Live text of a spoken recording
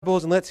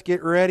And let's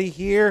get ready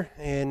here.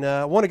 And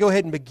I want to go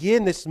ahead and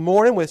begin this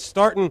morning with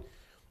starting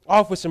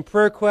off with some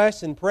prayer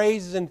requests and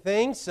praises and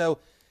things. So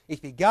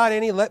if you got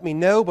any, let me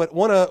know. But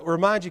want to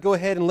remind you, go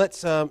ahead and let's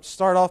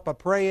start off by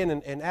praying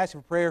and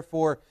asking for prayer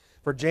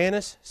for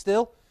Janice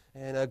still.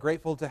 And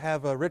grateful to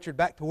have Richard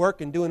back to work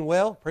and doing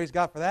well. Praise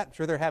God for that. I'm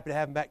sure they're happy to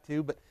have him back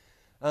too.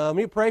 But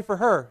we pray for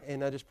her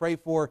and just pray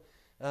for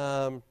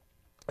a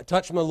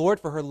touch from the Lord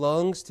for her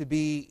lungs to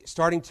be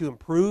starting to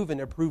improve and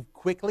improve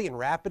quickly and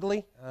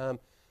rapidly.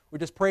 We're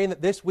just praying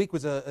that this week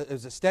was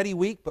a steady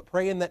week, but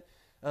praying that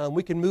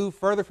we can move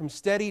further from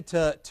steady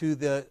to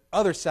the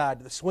other side,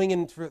 to the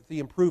swinging for the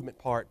improvement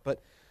part.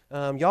 But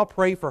y'all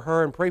pray for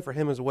her and pray for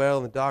him as well,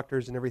 and the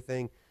doctors and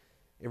everything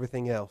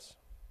else.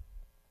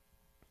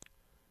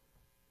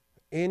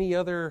 Any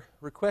other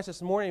requests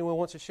this morning anyone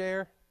wants to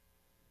share?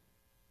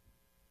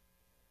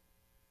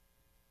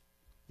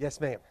 Yes,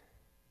 ma'am.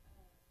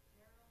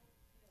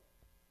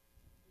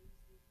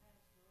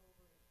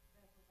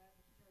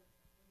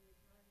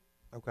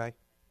 Okay.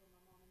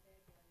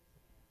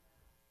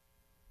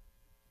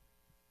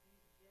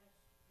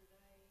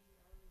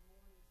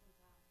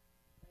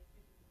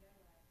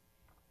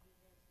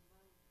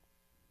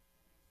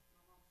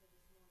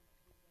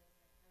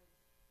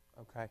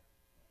 Okay.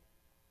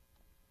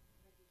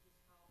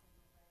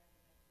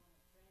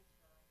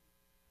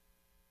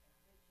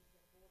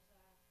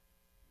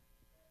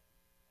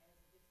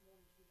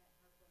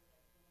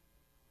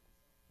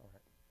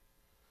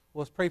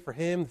 Well, let's pray for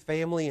him, the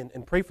family,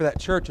 and pray for that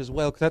church as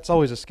well, because that's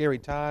always a scary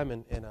time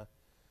and a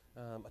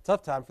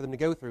tough time for them to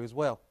go through as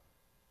well.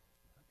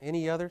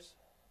 Any others?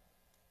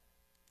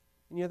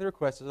 Any other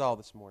requests at all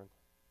this morning?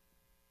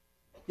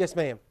 Yes,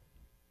 ma'am.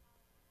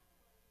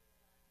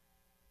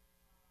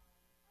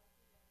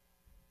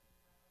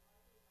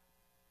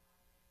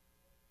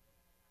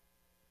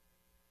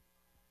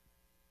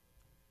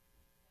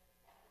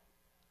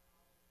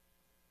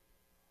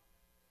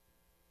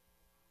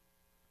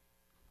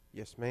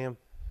 Yes, ma'am.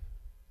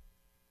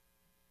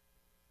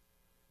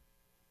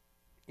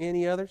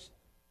 Any others?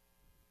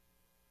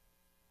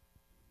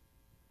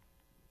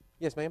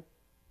 Yes, ma'am.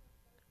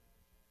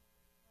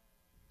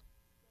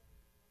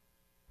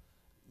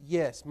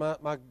 Yes,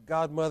 my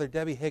godmother,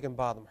 Debbie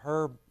Higginbotham,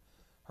 her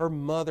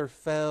mother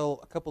fell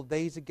a couple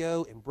days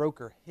ago and broke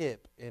her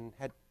hip and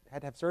had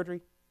to have surgery.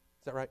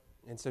 Is that right?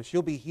 And so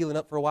she'll be healing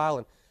up for a while.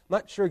 And I'm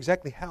not sure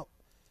exactly how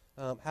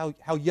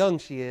young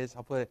she is.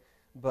 I'll put it,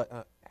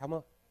 but how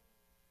much?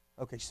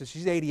 Okay, so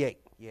she's 88.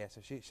 Yeah,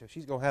 so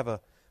she's going to have a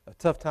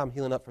tough time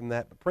healing up from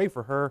that. But pray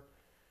for her.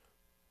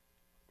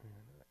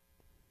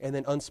 And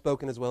then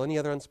unspoken as well. Any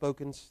other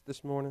unspokens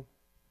this morning?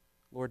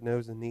 Lord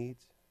knows the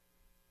needs.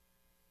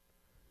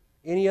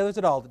 Any others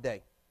at all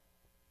today?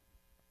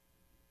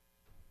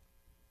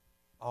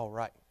 All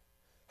right.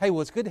 Hey,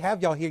 well, it's good to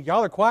have y'all here.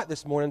 Y'all are quiet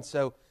this morning,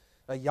 so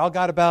y'all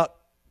got about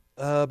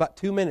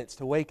 2 minutes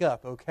to wake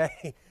up,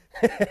 okay?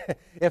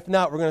 If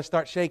not, we're going to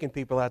start shaking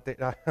people out there.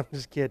 No, I'm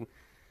just kidding.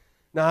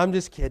 No, I'm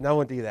just kidding. I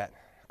won't do that.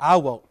 I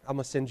won't. I'm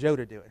going to send Joe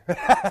to do it.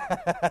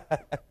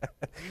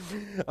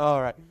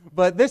 All right.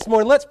 But this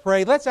morning, let's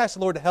pray. Let's ask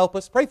the Lord to help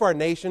us. Pray for our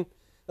nation.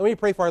 And we need to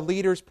pray for our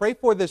leaders. Pray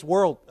for this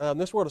world.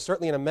 This world is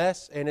certainly in a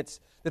mess, and it's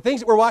the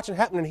things that we're watching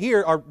happening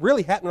here are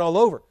really happening all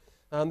over.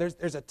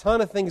 There's a ton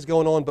of things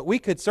going on, but we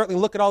could certainly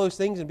look at all those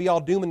things and be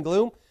all doom and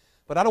gloom.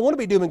 But I don't want to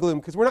be doom and gloom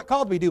because we're not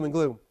called to be doom and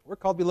gloom. We're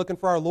called to be looking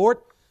for our Lord.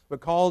 We're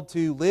called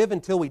to live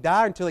until we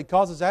die, until He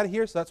calls us out of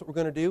here, so that's what we're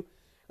going to do.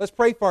 Let's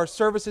pray for our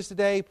services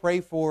today. Pray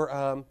for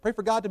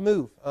God to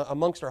move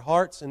amongst our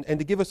hearts and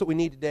to give us what we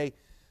need today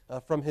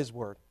from His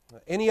Word.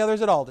 Any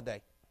others at all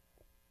today?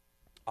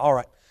 All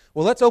right.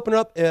 Well, let's open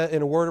up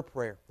in a word of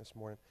prayer this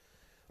morning.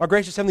 Our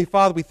gracious Heavenly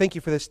Father, we thank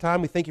You for this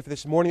time. We thank You for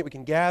this morning that we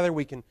can gather.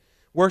 We can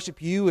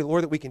worship You, and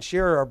Lord, that we can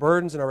share our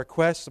burdens and our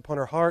requests upon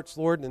our hearts,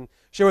 Lord, and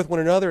share with one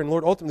another. And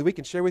Lord, ultimately we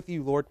can share with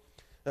You, Lord,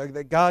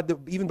 that God, that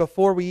even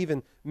before we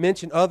even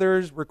mention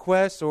others'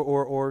 requests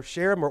or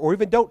share them or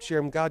even don't share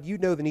them, God, You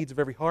know the needs of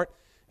every heart.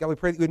 God, we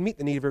pray that You would meet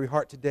the need of every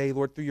heart today,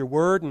 Lord, through Your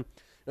Word and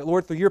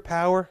Lord, through Your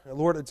power.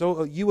 Lord, it's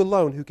You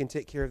alone who can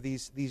take care of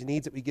these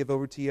needs that we give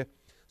over to You.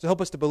 So help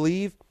us to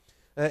believe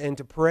and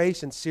to pray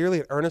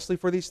sincerely and earnestly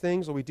for these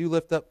things. Lord, we do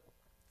lift up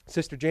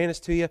Sister Janice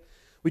to You.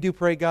 We do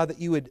pray, God, that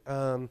You would...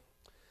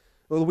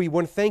 Well, we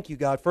want to thank You,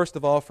 God, first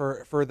of all,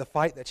 for the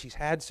fight that she's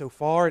had so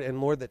far,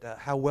 and Lord, that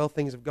how well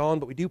things have gone.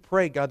 But we do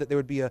pray, God, that there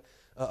would be a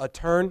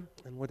turn,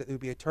 and Lord, that there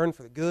would be a turn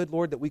for the good,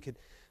 Lord, that we could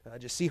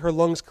just see her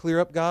lungs clear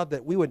up, God,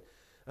 that we would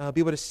be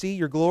able to see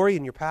Your glory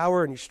and Your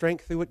power and Your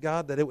strength through it,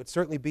 God, that it would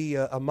certainly be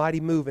a mighty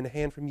move in a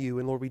hand from You.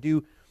 And Lord, we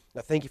do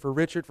thank You for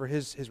Richard, for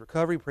his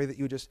recovery. Pray that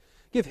You would just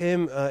give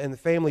him and the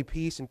family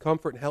peace and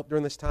comfort and help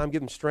during this time.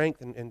 Give him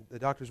strength and the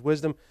doctor's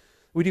wisdom.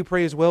 We do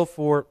pray as well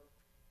for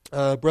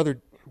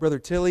Brother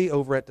Tilly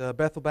over at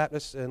Bethel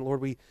Baptist, and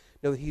Lord, we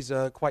know that he's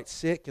quite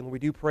sick, and we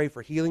do pray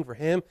for healing for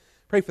him.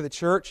 Pray for the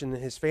church and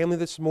his family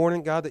this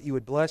morning, God, that You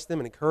would bless them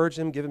and encourage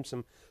them, give them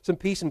some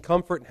peace and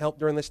comfort and help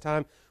during this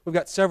time. We've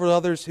got several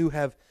others who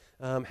have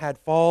had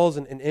falls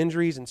and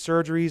injuries and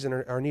surgeries and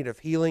are in need of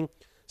healing.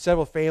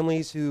 several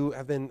families who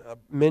have been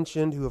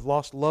mentioned, who have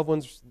lost loved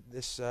ones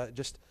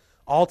just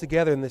all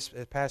together in this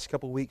past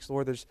couple of weeks.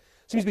 Lord, there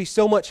seems to be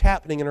so much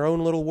happening in our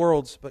own little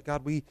worlds, but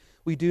God, we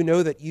do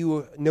know that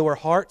you know our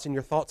hearts and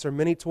your thoughts are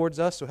many towards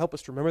us, so help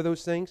us to remember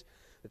those things,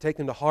 to take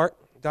them to heart.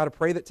 God, I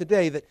pray that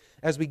today, that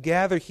as we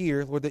gather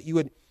here, Lord, that you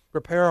would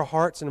prepare our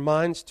hearts and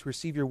minds to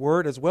receive your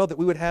word as well, that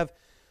we would have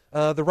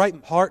the right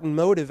heart and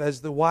motive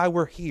as to why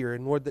we're here.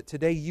 And Lord, that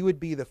today you would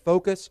be the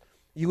focus,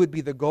 you would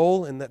be the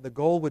goal, and that the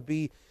goal would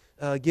be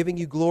giving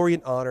you glory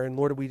and honor. And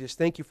Lord, we just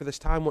thank you for this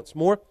time once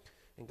more.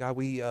 And God,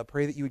 we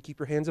pray that you would keep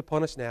your hands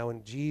upon us now.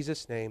 In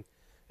Jesus' name,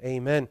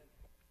 amen.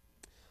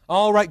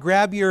 All right,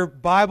 grab your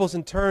Bibles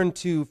and turn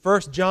to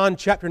 1 John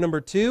chapter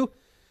number 2.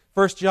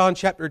 1 John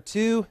chapter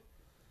 2.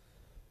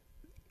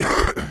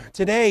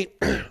 Today,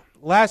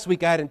 last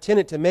week I had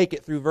intended to make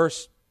it through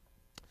verse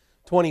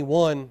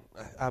 21,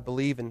 I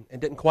believe, and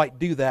didn't quite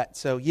do that.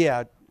 So yeah, I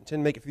intended to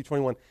make it through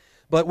 21.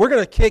 But we're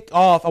going to kick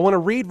off. I want to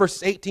read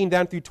verses 18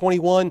 down through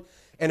 21.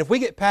 And if we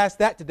get past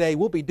that today,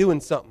 we'll be doing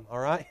something, all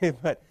right?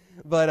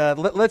 but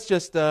let's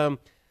just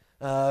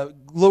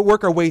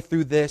work our way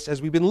through this.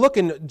 As we've been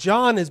looking,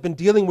 John has been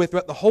dealing with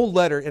throughout the whole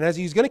letter, and as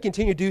he's going to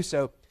continue to do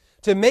so,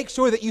 to make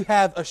sure that you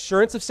have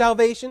assurance of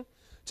salvation,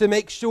 to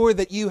make sure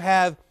that you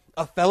have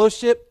a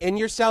fellowship in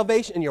your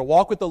salvation, in your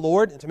walk with the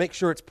Lord, and to make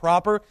sure it's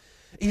proper.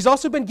 He's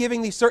also been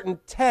giving these certain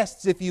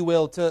tests, if you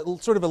will, to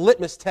sort of a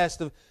litmus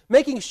test of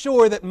making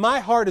sure that my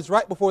heart is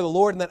right before the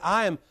Lord and that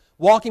I am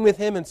walking with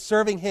Him and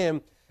serving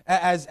Him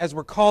as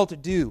we're called to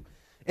do.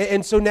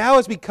 And so now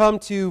as we come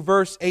to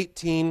verse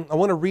 18, I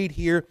want to read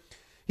here.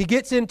 He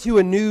gets into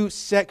a new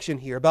section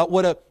here about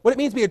what it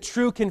means to be a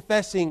true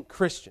confessing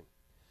Christian.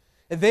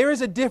 And there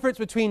is a difference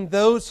between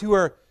those who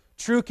are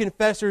true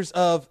confessors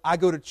of I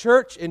go to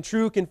church and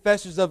true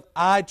confessors of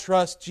I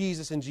trust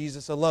Jesus and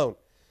Jesus alone.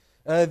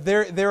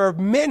 There are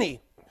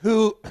many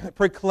who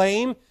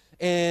proclaim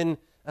and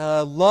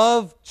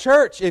love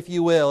church, if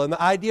you will, and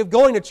the idea of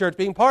going to church,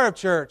 being part of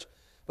church,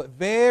 but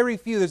very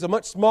few, there's a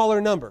much smaller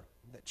number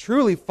that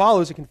truly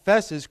follows and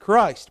confesses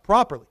Christ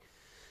properly.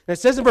 And it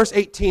says in verse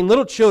 18,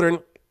 little children,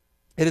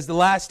 it is the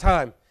last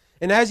time.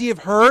 And as ye have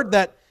heard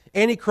that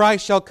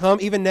Antichrist shall come,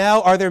 even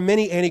now are there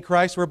many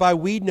Antichrists, whereby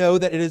we know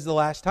that it is the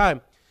last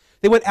time.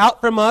 They went out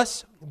from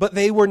us, but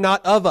they were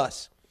not of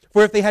us.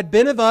 For if they had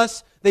been of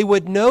us, they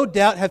would no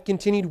doubt have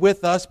continued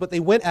with us, but they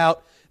went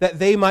out that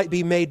they might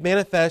be made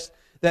manifest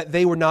that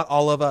they were not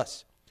all of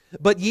us.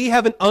 But ye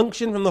have an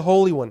unction from the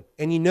Holy One,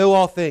 and ye know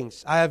all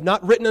things. I have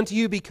not written unto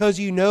you because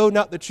you know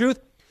not the truth,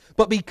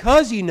 but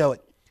because ye know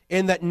it,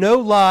 and that no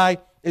lie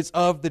is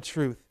of the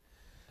truth.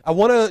 I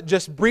want to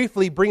just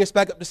briefly bring us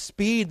back up to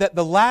speed that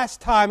the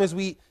last time as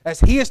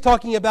he is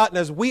talking about and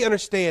as we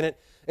understand it,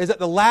 is that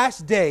the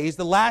last days,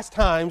 the last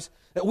times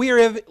that we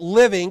are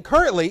living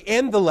currently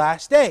in the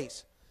last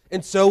days.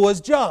 And so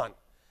was John.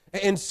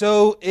 And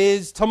so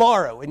is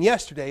tomorrow and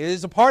yesterday. It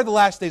is a part of the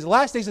last days. The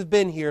last days have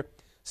been here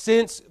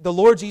since the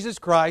Lord Jesus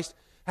Christ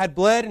had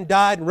bled and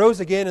died and rose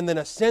again and then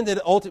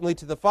ascended ultimately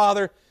to the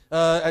Father,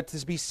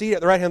 to be seated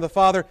at the right hand of the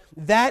Father.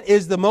 That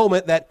is the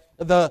moment that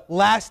the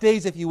last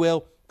days, if you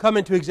will, come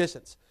into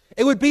existence.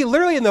 It would be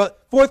literally in the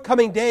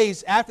forthcoming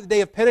days after the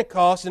day of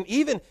Pentecost and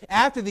even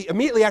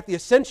immediately after the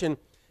ascension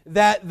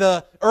that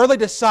the early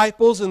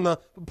disciples and the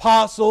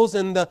apostles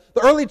and the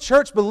early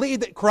church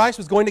believed that Christ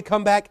was going to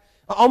come back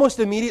almost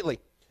immediately.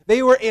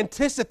 They were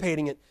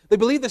anticipating it. They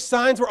believed the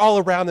signs were all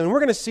around them. And we're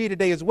going to see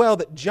today as well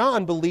that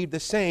John believed the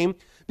same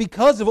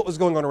because of what was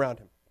going on around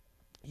him.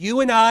 You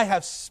and I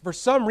have, for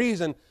some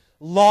reason,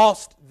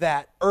 lost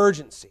that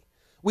urgency.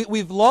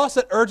 We've lost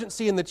that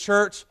urgency in the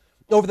church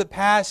over the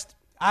past,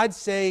 I'd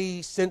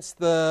say, since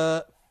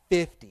the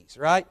 50s,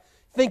 right?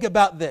 Think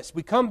about this.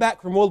 We come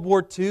back from World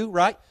War II,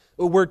 right?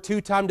 We're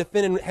two-time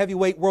defending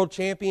heavyweight world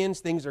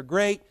champions. Things are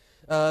great.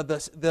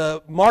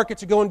 The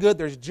markets are going good.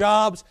 There's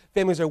jobs.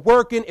 Families are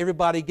working.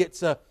 Everybody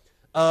gets a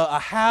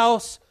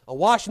house, a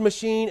washing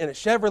machine, and a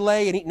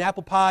Chevrolet, and eating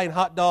apple pie and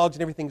hot dogs,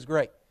 and everything's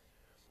great.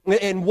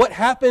 And what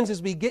happens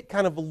is we get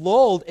kind of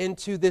lulled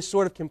into this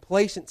sort of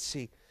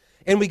complacency,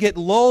 and we get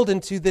lulled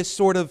into this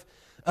sort of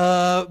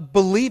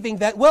believing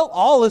that, well,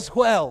 all is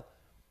well.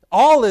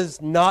 All is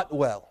not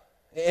well.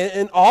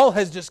 And all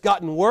has just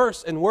gotten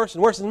worse and worse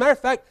and worse. As a matter of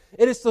fact,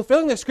 it is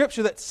fulfilling the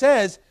scripture that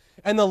says,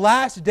 in the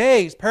last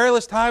days,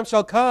 perilous times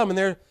shall come, and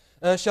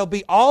there shall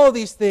be all of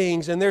these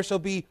things, and there shall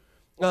be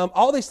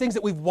all these things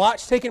that we've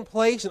watched taking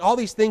place, and all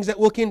these things that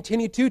will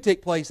continue to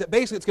take place, that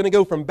basically it's going to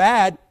go from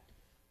bad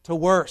to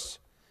worse.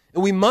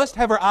 And we must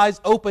have our eyes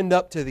opened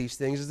up to these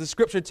things, as the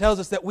scripture tells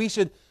us that we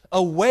should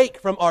awake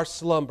from our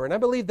slumber. And I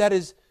believe that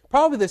is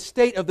probably the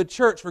state of the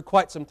church for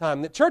quite some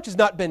time. The church has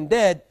not been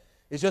dead,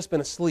 it's just been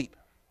asleep.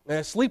 And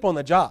asleep on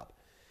the job.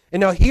 And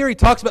now here he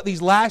talks about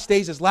these last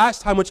days, this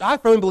last time, which I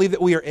firmly believe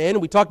that we are in.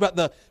 We talked about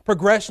the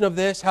progression of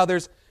this, how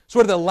there's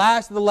sort of the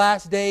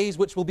last days,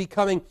 which will be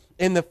coming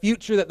in the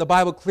future that the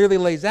Bible clearly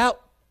lays out.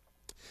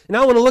 And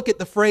I want to look at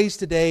the phrase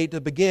today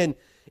to begin.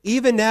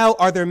 Even now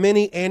are there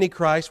many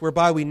antichrists,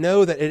 whereby we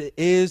know that it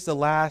is the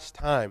last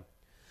time.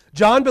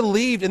 John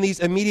believed in these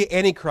immediate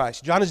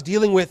antichrists. John is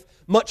dealing with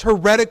much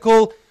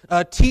heretical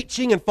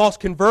teaching and false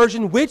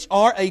conversion, which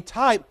are a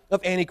type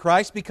of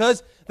antichrist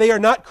because they are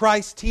not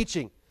Christ's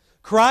teaching.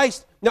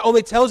 Christ not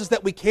only tells us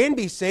that we can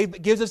be saved,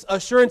 but gives us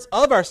assurance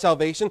of our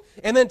salvation,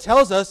 and then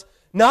tells us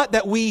not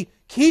that we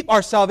keep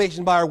our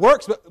salvation by our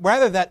works, but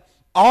rather that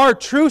our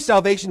true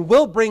salvation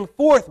will bring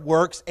forth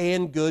works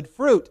and good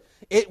fruit.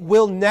 It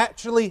will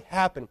naturally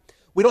happen.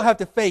 We don't have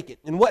to fake it.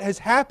 And what has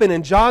happened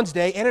in John's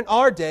day and in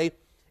our day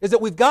is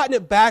that we've gotten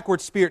it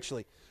backwards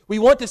spiritually. We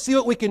want to see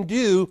what we can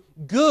do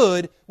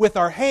good with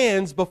our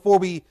hands before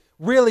we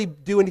really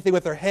do anything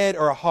with our head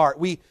or our heart.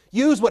 We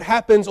use what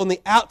happens on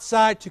the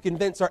outside to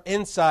convince our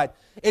inside.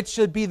 It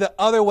should be the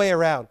other way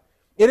around.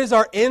 It is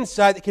our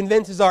inside that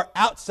convinces our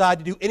outside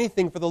to do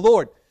anything for the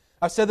Lord.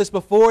 I've said this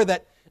before,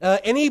 that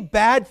any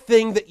bad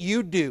thing that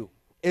you do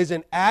is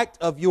an act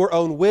of your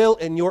own will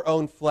and your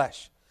own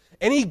flesh.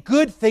 Any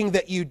good thing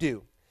that you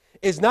do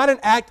is not an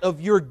act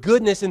of your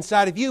goodness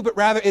inside of you, but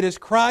rather it is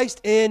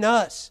Christ in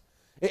us.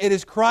 It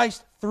is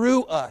Christ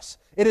through us.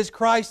 It is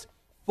Christ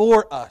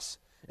for us.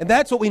 And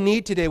that's what we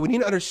need today. We need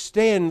to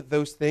understand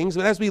those things.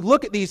 But as we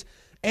look at these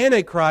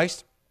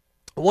antichrists,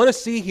 I want to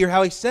see here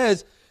how he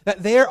says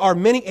that there are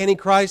many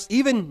antichrists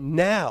even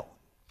now.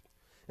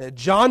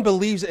 John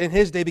believes in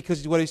his day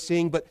because of what he's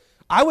seeing, but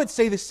I would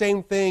say the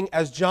same thing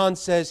as John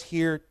says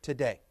here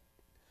today.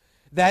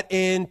 That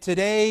in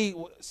today,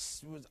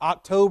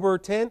 October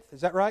 10th,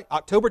 is that right?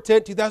 October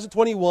 10th,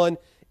 2021,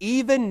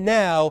 even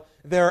now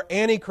there are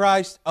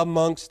antichrists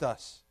amongst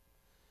us.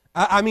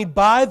 I mean,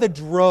 by the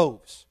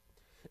droves.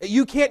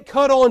 You can't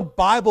cut on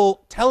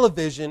Bible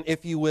television,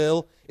 if you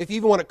will, if you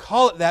even want to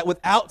call it that,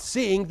 without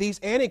seeing these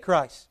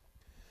antichrists.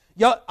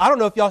 Y'all, I don't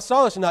know if y'all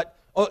saw this or not.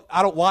 Oh,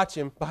 I don't watch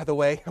him, by the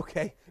way,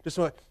 okay? Just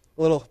a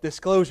little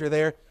disclosure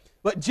there.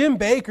 But Jim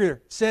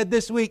Bakker said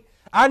this week,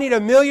 I need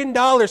 $1 million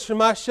for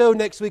my show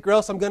next week or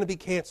else I'm going to be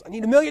canceled. I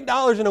need $1 million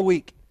in a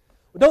week.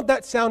 Well, don't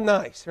that sound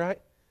nice, right?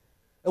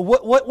 And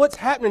what's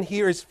happening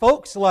here is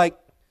folks like,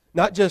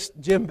 not just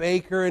Jim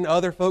Bakker and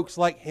other folks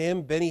like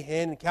him, Benny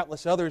Hinn and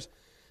countless others,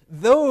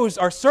 those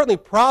are certainly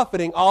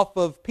profiting off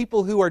of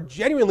people who are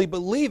genuinely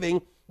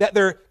believing that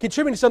they're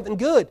contributing to something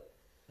good.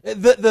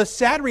 The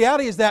sad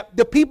reality is that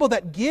the people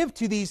that give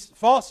to these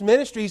false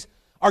ministries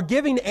are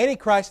giving to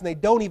Antichrist and they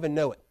don't even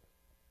know it.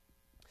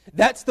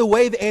 That's the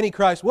way the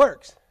Antichrist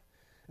works.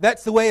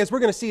 That's the way, as we're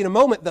going to see in a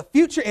moment, the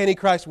future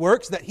Antichrist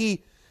works, that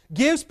he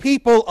gives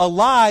people a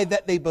lie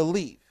that they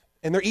believe.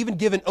 And they're even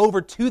given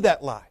over to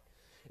that lie.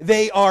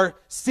 They are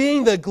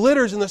seeing the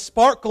glitters and the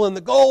sparkle and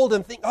the gold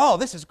and think, oh,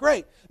 this is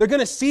great. They're going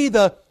to see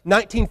the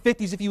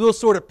 1950s, if you will,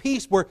 sort of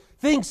peace where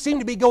things seem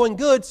to be going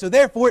good, so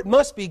therefore it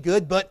must be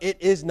good, but it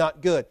is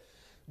not good.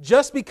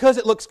 Just because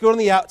it looks good on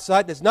the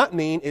outside does not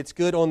mean it's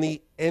good on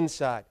the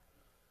inside.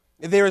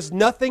 There is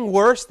nothing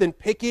worse than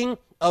picking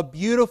a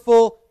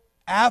beautiful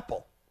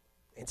apple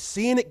and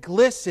seeing it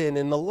glisten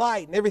in the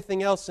light and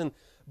everything else and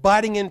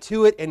biting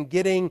into it and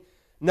getting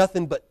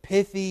nothing but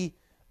pithy,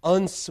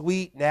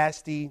 unsweet,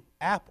 nasty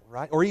apple,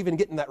 right? Or even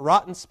getting that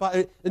rotten spot.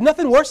 There's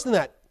nothing worse than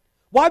that.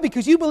 Why?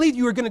 Because you believed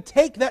you were going to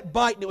take that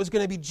bite and it was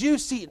going to be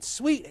juicy and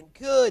sweet and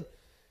good,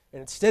 and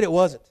instead it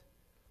wasn't.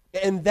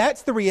 And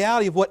that's the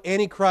reality of what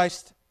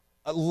Antichrist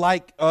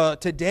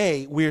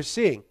today we're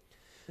seeing.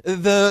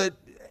 The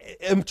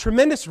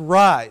tremendous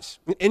rise,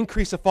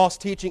 increase of false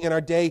teaching in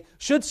our day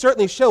should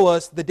certainly show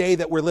us the day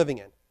that we're living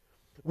in.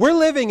 We're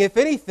living, if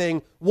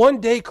anything, one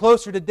day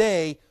closer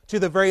today to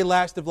the very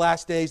last of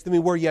last days than we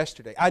were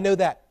yesterday. I know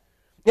that.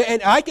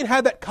 And I can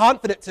have that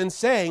confidence in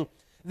saying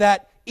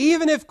that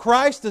even if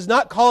Christ does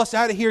not call us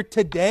out of here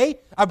today,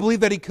 I believe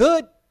that He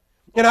could.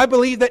 And I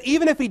believe that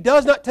even if He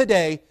does not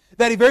today,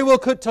 that He very well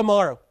could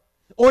tomorrow,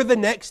 or the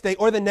next day,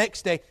 or the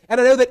next day. And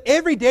I know that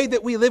every day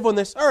that we live on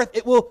this earth,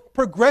 it will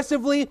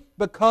progressively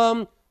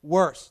become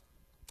worse.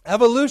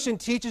 Evolution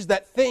teaches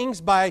that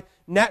things by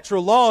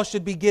natural law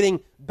should be getting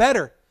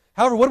better.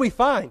 However, what do we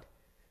find?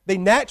 They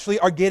naturally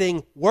are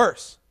getting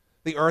worse.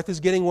 The earth is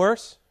getting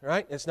worse,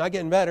 right? It's not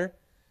getting better,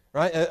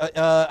 right?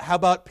 How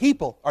about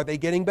people? Are they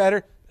getting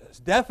better? It's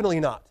definitely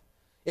not.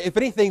 If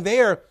anything, they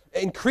are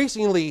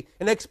increasingly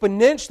and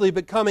exponentially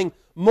becoming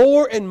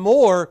more and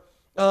more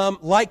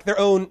like their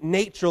own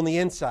nature on the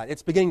inside.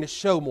 It's beginning to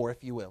show more,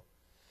 if you will.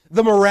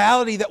 The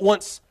morality that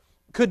once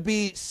could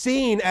be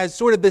seen as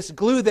sort of this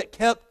glue that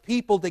kept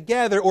people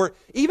together, or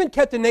even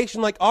kept a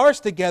nation like ours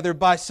together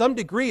by some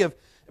degree of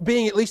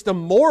being at least a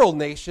moral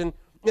nation,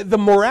 the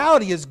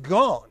morality is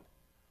gone.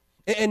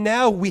 And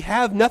now we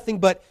have nothing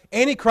but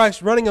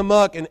Antichrist running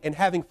amok and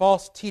having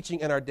false teaching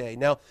in our day.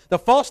 Now, the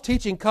false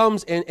teaching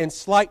comes in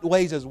slight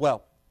ways as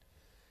well.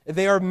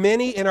 There are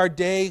many in our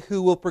day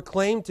who will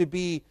proclaim to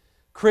be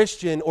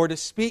Christian or to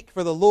speak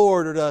for the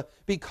Lord or to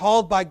be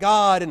called by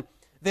God, and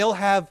they'll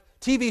have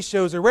TV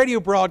shows or radio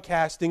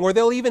broadcasting, or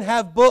they'll even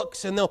have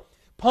books, and they'll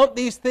pump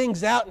these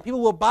things out and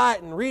people will buy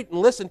it and read it and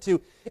listen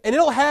to, and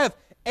it'll have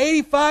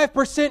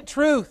 85%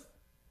 truth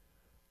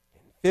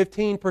and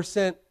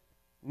 15%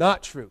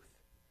 not truth.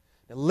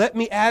 Now let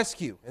me ask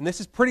you, and this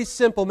is pretty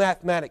simple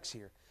mathematics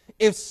here,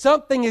 if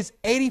something is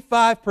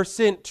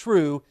 85%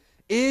 true,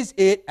 is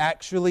it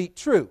actually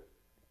true?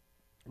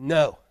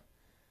 No.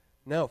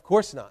 No, of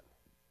course not.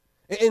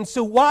 And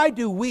so why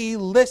do we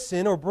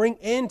listen or bring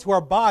into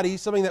our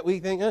bodies something that we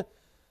think,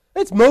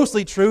 it's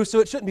mostly true, so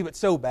it shouldn't be but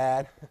so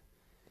bad?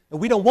 And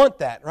we don't want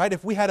that, right?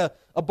 If we had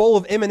a bowl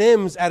of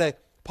M&Ms at a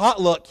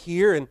potluck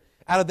here, and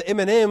out of the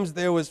M&Ms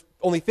there was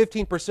only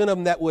 15% of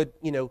them that would,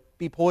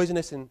 be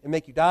poisonous and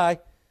make you die,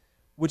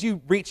 would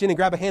you reach in and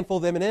grab a handful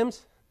of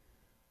M&Ms?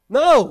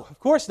 No, of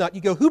course not.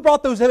 You go, who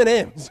brought those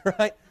M&Ms,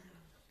 right?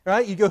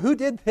 Right? You go, who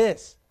did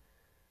this?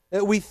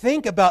 We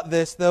think about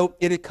this, though,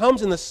 it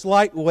comes in the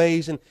slight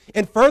ways.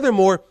 And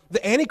furthermore,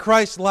 the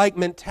Antichrist-like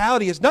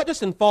mentality is not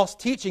just in false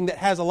teaching that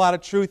has a lot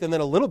of truth and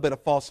then a little bit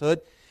of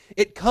falsehood.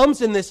 It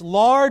comes in this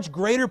large,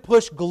 greater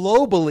push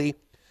globally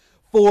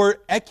for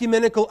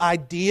ecumenical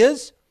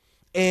ideas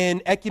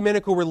and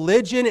ecumenical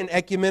religion and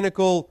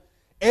ecumenical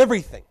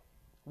everything.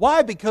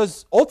 Why?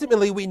 Because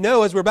ultimately we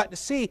know, as we're about to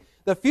see,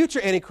 the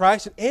future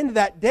Antichrist, and in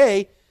that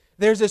day,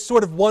 there's this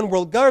sort of one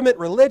world government,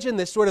 religion,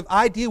 this sort of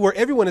idea where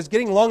everyone is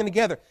getting along and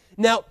together.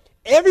 Now,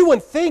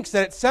 everyone thinks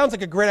that it sounds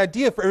like a great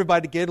idea for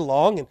everybody to get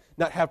along and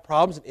not have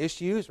problems and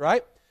issues,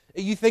 right?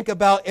 You think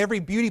about every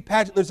beauty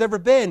pageant there's ever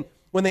been.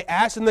 When they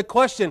ask them the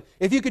question,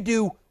 if you could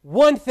do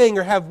one thing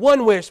or have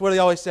one wish, what do they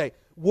always say?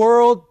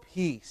 World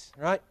peace,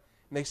 right?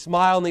 And they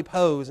smile and they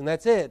pose, and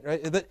that's it,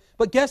 right?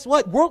 But guess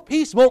what? World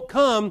peace won't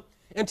come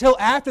until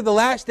after the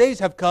last days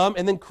have come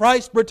and then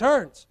Christ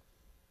returns.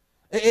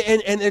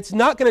 And it's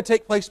not going to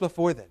take place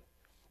before then.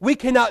 We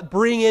cannot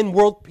bring in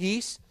world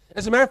peace.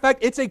 As a matter of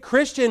fact, it's a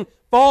Christian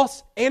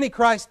false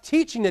Antichrist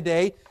teaching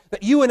today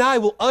that you and I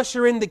will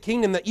usher in the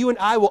kingdom, that you and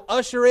I will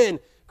usher in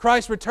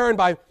Christ's return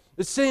by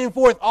sending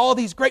forth all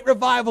these great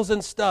revivals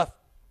and stuff.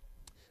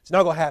 It's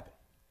not going to happen.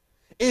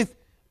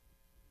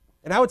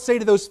 And I would say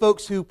to those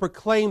folks who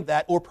proclaim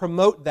that or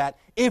promote that,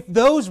 if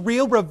those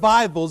real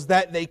revivals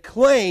that they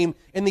claim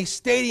in these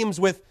stadiums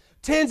with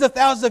tens of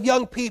thousands of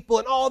young people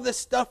and all this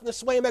stuff and the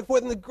swaying back and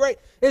forth and the great,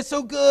 it's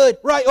so good,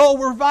 right? Oh,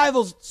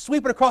 revivals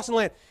sweeping across the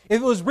land.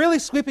 If it was really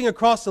sweeping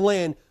across the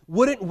land,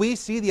 wouldn't we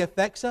see the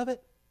effects of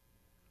it?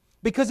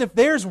 Because if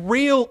there's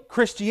real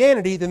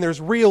Christianity, then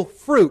there's real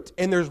fruit,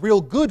 and there's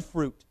real good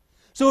fruit.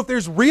 So if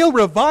there's real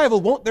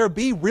revival, won't there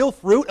be real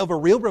fruit of a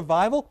real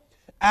revival?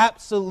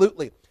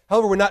 Absolutely.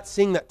 However, we're not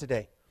seeing that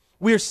today.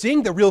 We are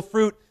seeing the real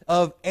fruit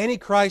of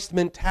Antichrist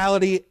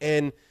mentality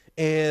and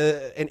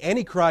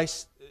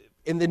Antichrist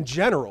in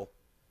general.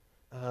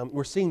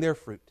 We're seeing their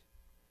fruit.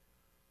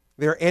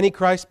 There are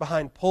antichrists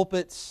behind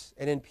pulpits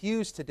and in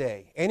pews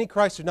today.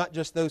 Antichrists are not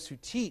just those who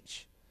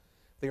teach.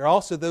 They are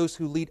also those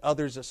who lead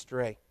others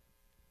astray.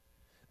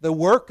 The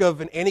work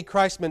of an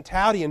antichrist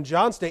mentality in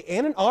John's day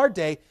and in our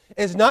day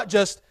is not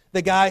just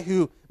the guy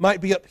who might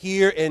be up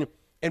here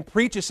and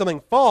preaches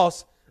something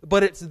false,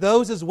 but it's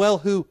those as well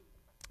who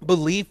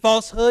believe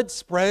falsehood,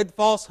 spread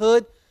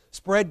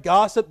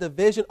gossip,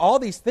 division, all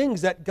these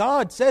things that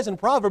God says in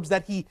Proverbs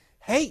that He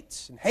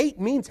hates. And hate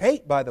means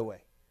hate, by the way.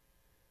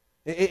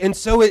 And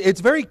so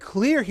it's very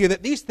clear here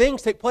that these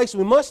things take place.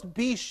 We must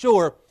be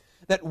sure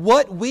that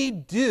what we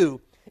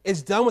do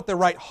is done with the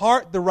right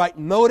heart, the right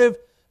motive,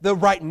 the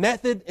right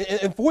method,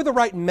 and for the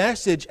right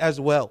message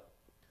as well.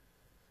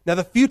 Now,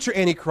 the future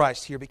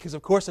Antichrist here, because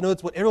of course I know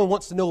it's what everyone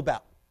wants to know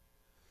about.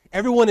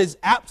 Everyone is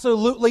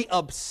absolutely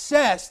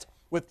obsessed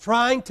with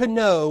trying to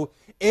know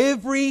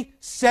every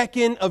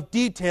second of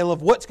detail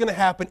of what's going to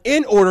happen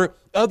in order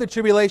of the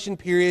tribulation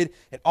period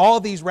and all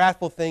these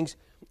wrathful things.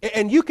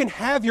 And you can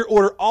have your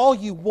order all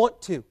you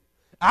want to.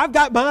 I've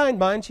got mine,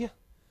 mind you.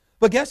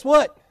 But guess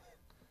what?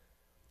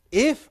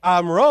 If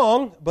I'm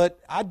wrong, but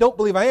I don't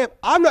believe I am,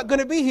 I'm not going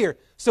to be here.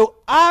 So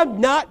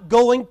I'm not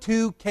going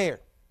to care.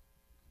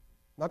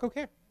 I'm not going to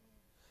care.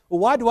 Well,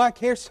 why do I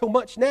care so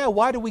much now?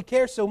 Why do we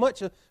care so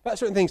much about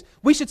certain things?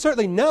 We should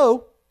certainly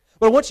know.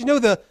 But I want you to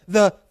know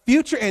the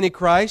future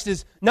Antichrist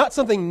is not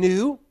something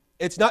new.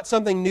 It's not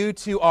something new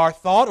to our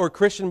thought or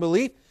Christian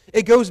belief.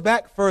 It goes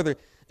back further.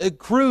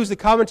 Cruz, the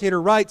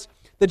commentator, writes,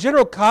 the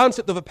general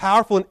concept of a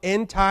powerful and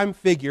end-time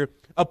figure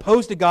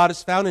opposed to God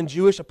is found in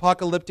Jewish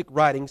apocalyptic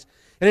writings,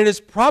 and it is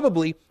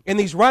probably in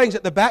these writings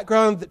that the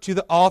background to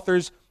the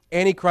author's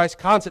Antichrist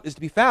concept is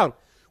to be found.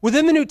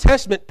 Within the New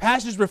Testament,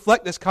 passages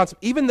reflect this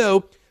concept, even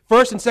though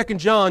 1st and 2nd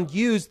John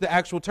use the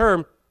actual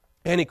term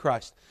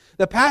Antichrist.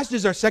 The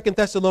passages are 2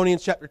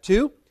 Thessalonians chapter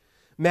 2,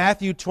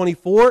 Matthew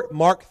 24,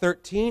 Mark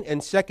 13,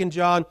 and 2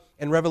 John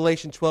and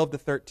Revelation 12 to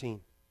 13.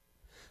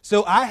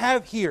 So I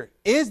have here,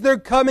 is there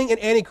coming an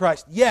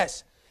Antichrist?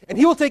 Yes. And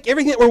he will take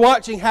everything that we're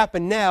watching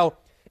happen now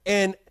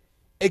and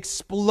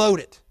explode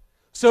it.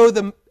 So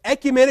the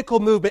ecumenical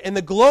movement and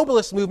the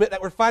globalist movement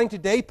that we're fighting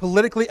today,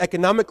 politically,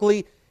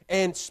 economically,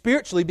 and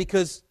spiritually,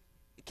 because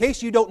in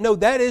case you don't know,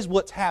 that is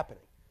what's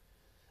happening.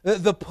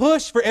 The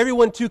push for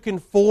everyone to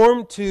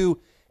conform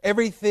to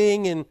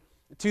everything and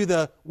to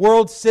the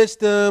world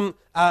system,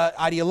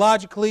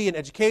 ideologically and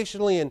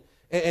educationally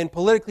and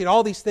politically and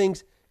all these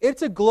things,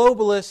 it's a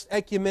globalist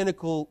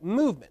ecumenical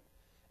movement.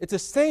 It's the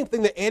same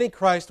thing that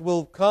Antichrist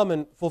will come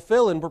and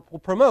fulfill and will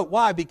promote.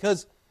 Why?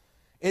 Because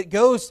it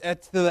goes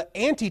to the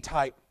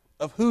antitype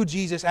of who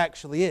Jesus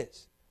actually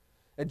is.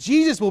 Now,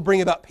 Jesus will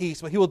bring about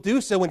peace, but he will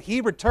do so when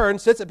he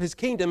returns, sets up his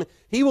kingdom.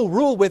 He will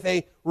rule with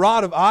a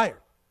rod of iron.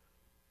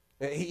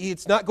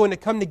 It's not going to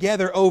come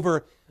together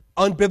over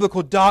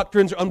unbiblical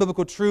doctrines or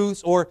unbiblical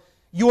truths or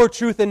your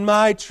truth and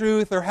my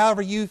truth or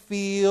however you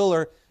feel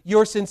or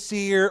you're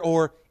sincere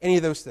or any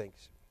of those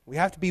things. We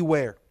have to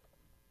beware.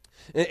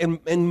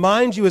 And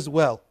mind you as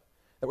well,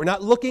 that we're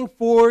not looking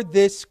for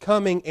this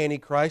coming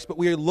Antichrist, but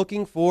we are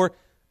looking for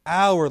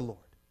our Lord.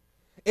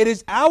 It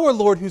is our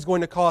Lord who's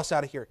going to call us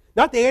out of here,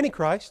 not the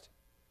Antichrist.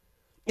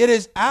 It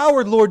is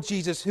our Lord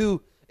Jesus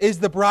who is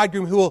the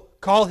bridegroom who will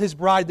call his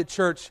bride, the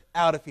church,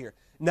 out of here,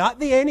 not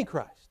the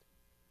Antichrist.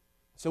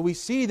 So we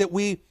see that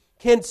we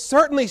can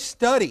certainly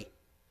study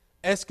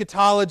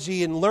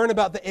eschatology and learn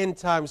about the end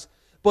times,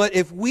 but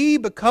if we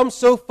become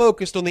so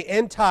focused on the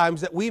end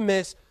times that we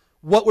miss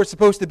what we're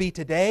supposed to be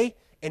today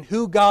and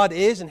who God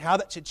is and how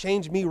that should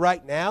change me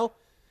right now,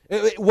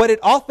 what it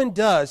often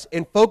does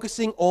in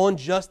focusing on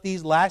just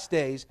these last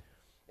days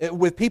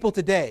with people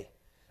today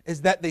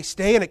is that they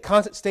stay in a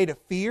constant state of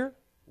fear,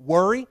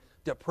 worry,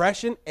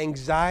 depression,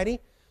 anxiety,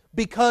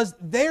 because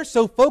they're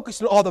so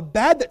focused on all the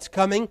bad that's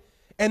coming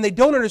and they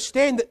don't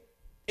understand that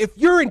if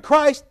you're in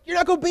Christ, you're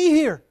not going to be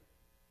here.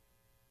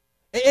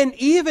 And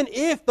even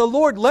if the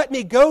Lord let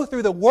me go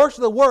through the worst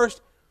of the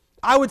worst,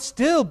 I would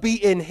still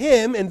be in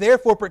Him and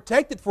therefore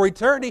protected for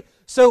eternity.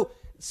 So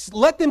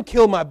let them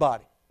kill my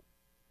body.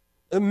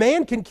 A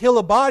man can kill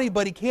a body,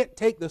 but he can't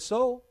take the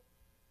soul.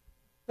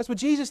 That's what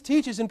Jesus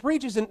teaches and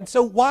preaches. And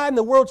so why in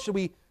the world should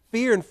we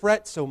fear and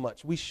fret so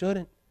much? We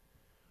shouldn't.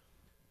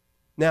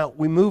 Now,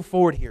 we move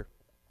forward here.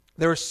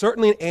 There is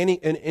certainly an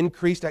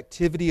increased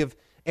activity of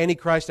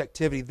Antichrist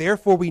activity.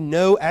 Therefore, we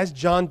know, as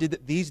John did,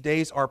 that these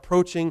days are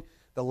approaching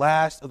the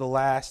last of the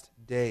last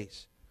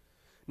days.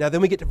 Now,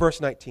 then we get to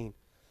verse 19.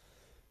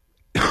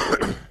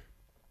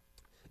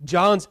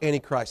 John's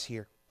Antichrist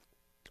here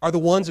are the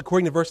ones,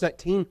 according to verse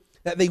 19,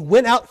 that they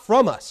went out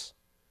from us,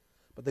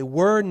 but they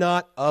were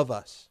not of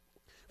us.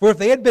 For if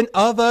they had been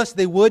of us,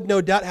 they would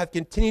no doubt have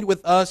continued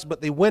with us,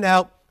 but they went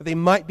out that they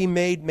might be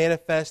made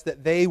manifest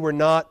that they were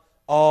not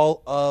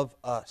all of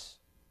us.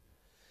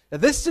 Now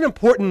this is an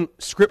important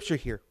scripture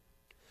here.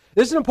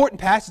 This is an important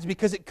passage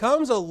because it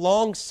comes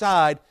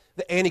alongside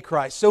the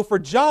Antichrist. So for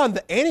John,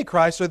 the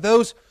Antichrist are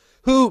those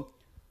who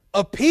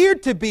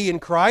appeared to be in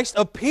Christ,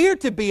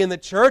 appeared to be in the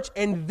church,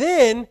 and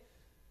then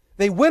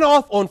they went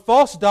off on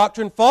false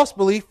doctrine, false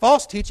belief,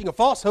 false teaching, a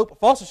false hope, a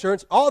false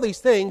assurance, all these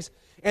things,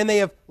 and they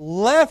have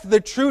left the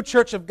true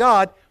church of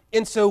God.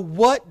 And so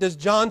what does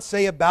John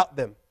say about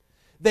them?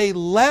 They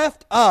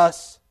left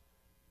us,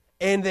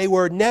 and they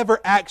were never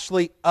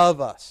actually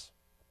of us.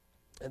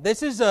 And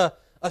this is a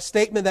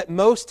statement that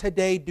most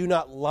today do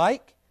not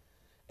like,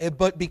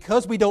 but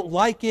because we don't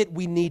like it,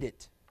 we need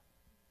it.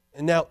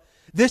 And now,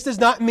 this does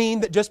not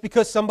mean that just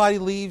because somebody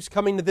leaves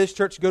coming to this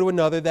church to go to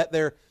another, that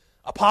they're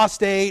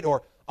apostate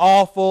or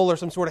awful or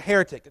some sort of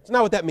heretic. It's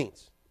not what that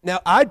means. Now,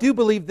 I do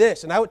believe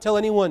this, and I would tell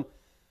anyone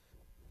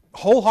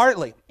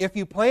wholeheartedly, if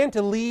you plan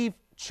to leave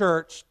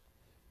church,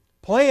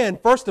 plan,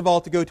 first of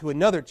all, to go to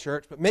another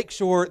church, but make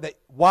sure that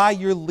why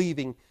you're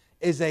leaving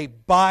is a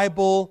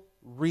Bible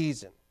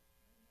reason.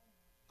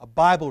 A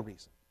Bible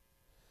reason.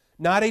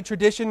 Not a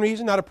tradition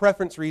reason, not a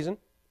preference reason.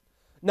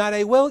 Not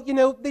a, well, you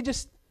know, they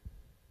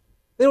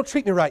don't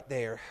treat me right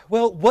there.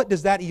 Well, what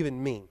does that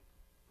even mean?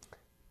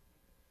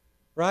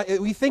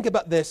 Right? We think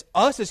about this.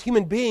 Us as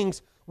human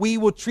beings, we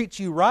will treat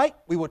you right,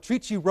 we will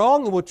treat you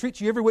wrong, and we'll treat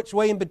you every which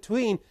way in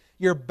between.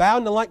 You're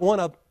bound to like one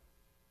of them.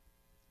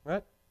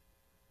 Right?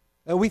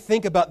 And we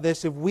think about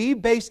this. If we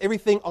base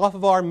everything off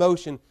of our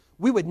emotion,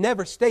 we would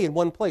never stay in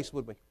one place,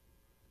 would we?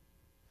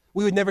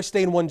 We would never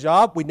stay in one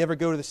job. We'd never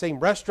go to the same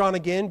restaurant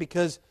again,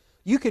 because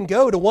you can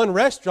go to one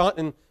restaurant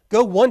and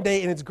go one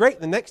day and it's great.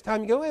 The next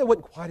time you go, it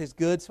wasn't quite as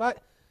good. So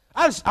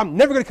I'm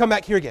never going to come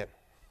back here again.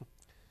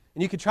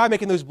 And you can try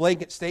making those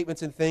blanket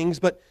statements and things,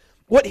 but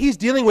what he's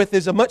dealing with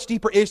is a much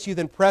deeper issue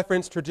than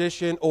preference,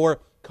 tradition, or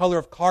color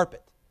of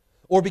carpet,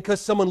 or because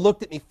someone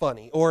looked at me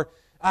funny, or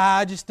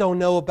I just don't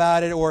know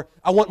about it, or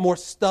I want more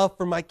stuff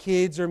for my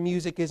kids, or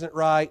music isn't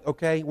right.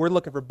 Okay, we're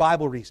looking for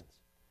Bible reasons.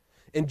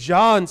 And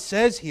John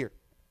says here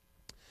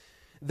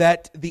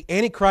that the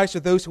Antichrist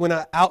are those who went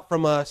out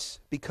from us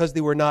because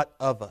they were not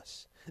of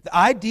us. The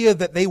idea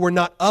that they were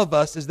not of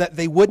us is that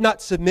they would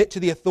not submit to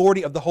the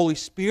authority of the Holy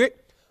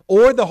Spirit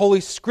or the Holy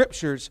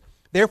Scriptures.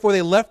 Therefore,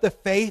 they left the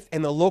faith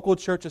and the local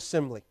church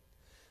assembly.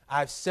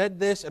 I've said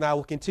this, and I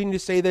will continue to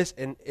say this,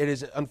 and it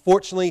is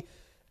unfortunately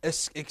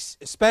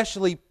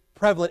especially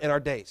prevalent in our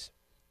days.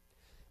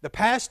 The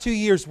past 2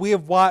 years, we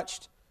have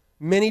watched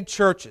many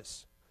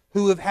churches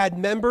who have had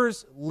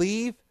members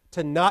leave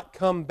to not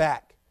come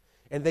back.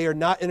 And they are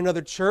not in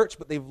another church,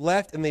 but they've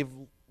left and they've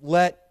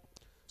let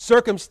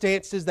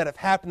circumstances that have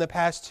happened the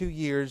past 2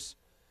 years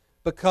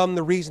become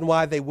the reason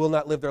why they will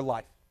not live their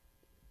life.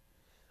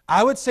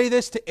 I would say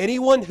this to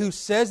anyone who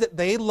says that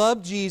they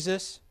love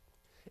Jesus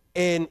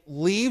and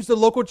leaves the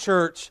local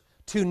church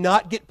to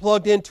not get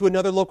plugged into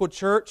another local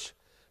church.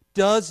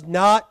 does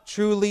not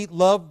truly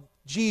love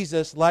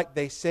Jesus like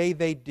they say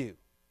they do.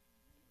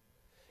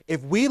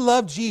 If we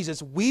love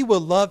Jesus, we will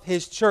love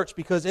His church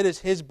because it is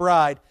His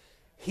bride.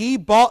 He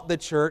bought the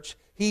church.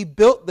 He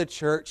built the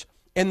church.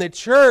 And the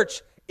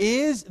church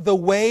is the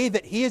way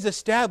that He has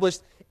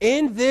established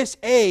in this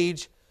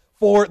age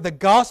for the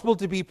gospel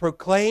to be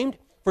proclaimed,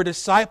 for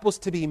disciples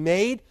to be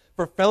made,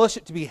 for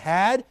fellowship to be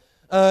had,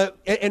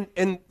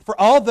 and for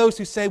all those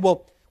who say,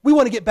 well, we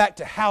want to get back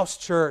to house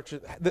church.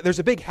 There's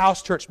a big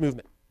house church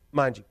movement,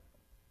 mind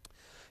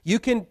you.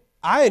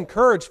 I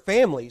encourage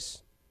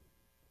families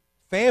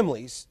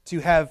to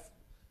have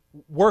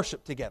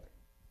worship together.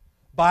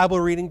 Bible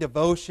reading,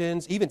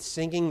 devotions, even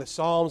singing the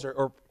Psalms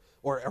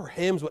or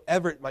hymns,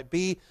 whatever it might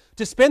be,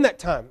 to spend that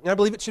time. And I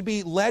believe it should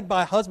be led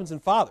by husbands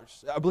and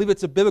fathers. I believe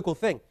it's a biblical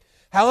thing.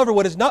 However,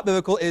 what is not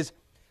biblical is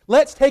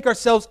let's take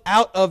ourselves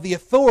out of the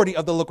authority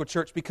of the local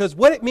church, because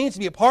what it means to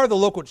be a part of the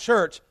local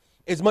church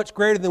is much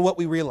greater than what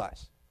we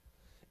realize.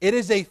 It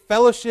is a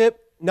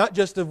fellowship, not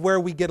just of where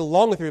we get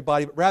along with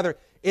everybody, but rather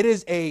it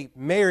is a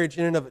marriage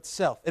in and of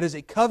itself. It is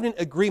a covenant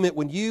agreement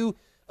when you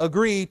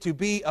agree to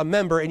be a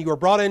member and you are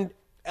brought in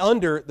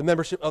under the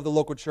membership of the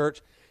local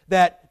church,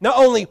 that not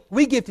only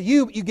we give to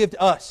you, but you give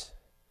to us.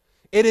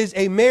 It is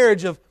a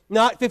marriage of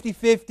not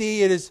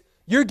 50-50. It is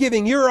you're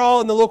giving your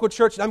all in the local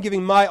church and I'm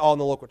giving my all in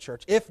the local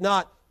church. If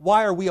not,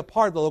 why are we a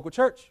part of the local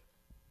church?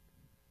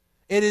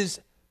 It is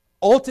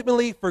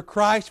ultimately for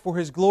Christ, for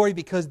His glory,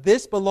 because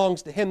this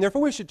belongs to Him.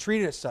 Therefore, we should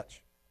treat it as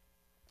such.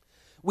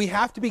 We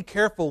have to be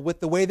careful with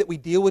the way that we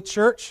deal with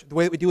church, the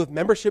way that we deal with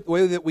membership, the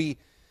way that we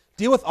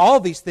deal with all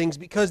of these things,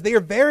 because they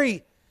are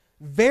very,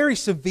 very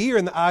severe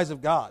in the eyes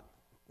of God.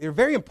 They're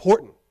very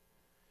important.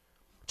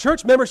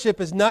 Church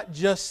membership is not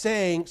just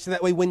saying, so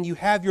that way when you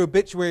have your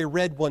obituary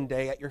read one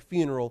day at your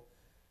funeral,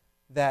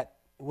 that,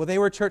 well, they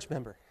were a church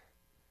member.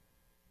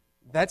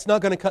 That's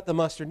not going to cut the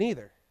mustard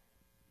neither.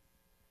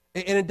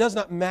 And it does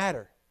not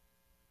matter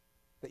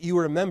that you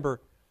were a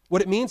member.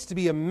 What it means to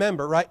be a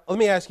member, right? Let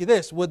me ask you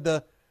this. Would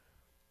the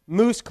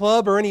Moose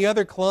Club or any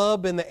other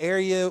club in the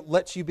area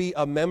let you be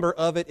a member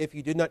of it if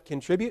you did not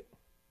contribute?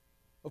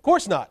 Of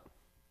course not.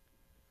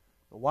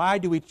 Why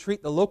do we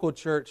treat the local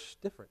church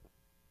different?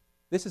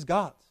 This is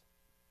God's.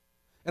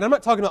 And I'm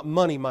not talking about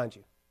money, mind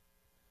you.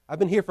 I've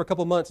been here for a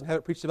couple months and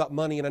haven't preached about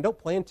money, and I don't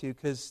plan to,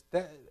 because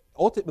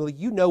ultimately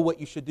you know what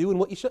you should do and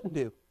what you shouldn't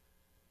do.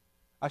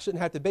 I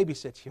shouldn't have to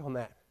babysit you on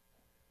that.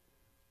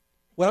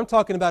 What I'm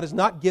talking about is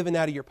not giving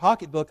out of your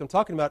pocketbook. I'm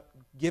talking about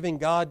giving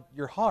God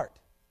your heart.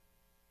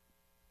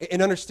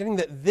 And understanding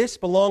that this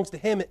belongs to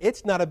Him.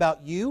 It's not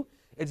about you.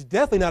 It's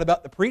definitely not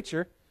about the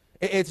preacher.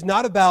 It's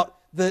not about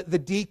the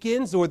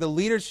deacons or the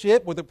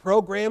leadership or the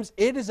programs.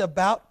 It is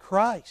about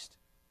Christ.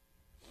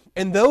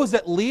 And those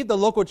that leave the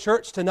local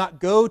church to not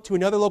go to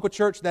another local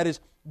church that is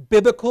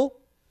biblical,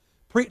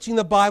 preaching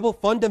the Bible,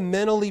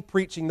 fundamentally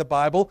preaching the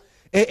Bible,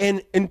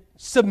 and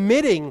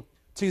submitting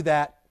to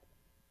that,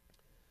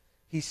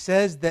 he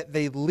says that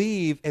they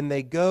leave and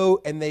they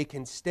go and they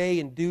can stay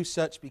and do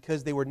such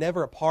because they were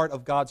never a part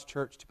of God's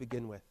church to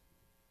begin with.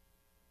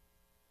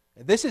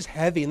 And this is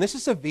heavy and this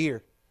is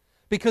severe.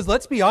 Because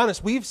let's be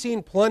honest, we've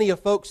seen plenty of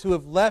folks who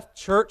have left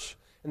church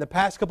in the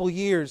past couple of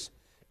years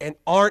and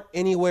aren't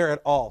anywhere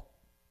at all.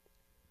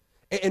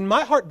 And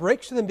my heart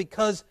breaks for them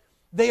because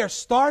they are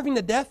starving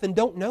to death and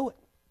don't know it.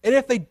 And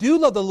if they do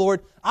love the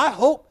Lord, I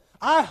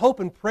hope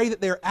and pray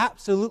that they're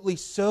absolutely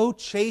so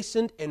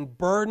chastened and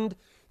burdened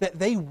that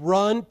they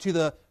run to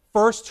the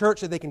first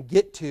church that they can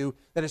get to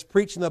that is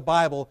preaching the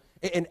Bible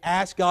and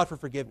ask God for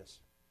forgiveness.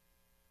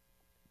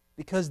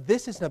 Because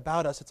this isn't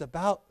about us, it's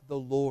about the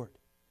Lord.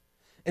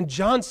 And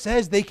John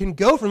says they can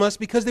go from us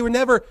because they were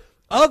never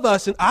of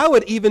us. And I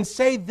would even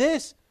say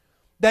this,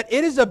 that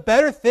it is a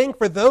better thing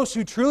for those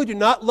who truly do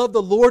not love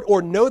the Lord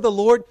or know the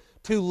Lord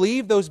to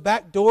leave those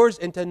back doors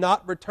and to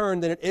not return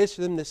than it is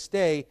for them to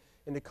stay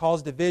and to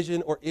cause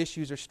division or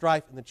issues or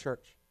strife in the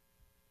church.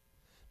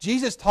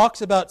 Jesus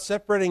talks about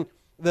separating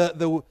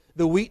the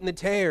wheat and the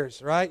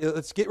tares, right?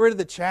 Let's get rid of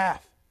the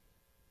chaff.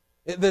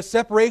 The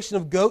separation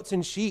of goats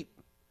and sheep.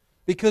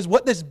 Because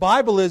what this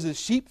Bible is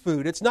sheep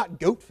food. It's not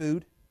goat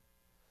food.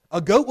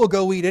 A goat will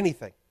go eat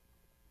anything.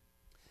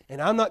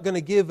 And I'm not going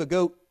to give a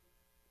goat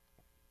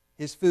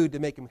his food to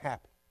make him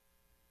happy.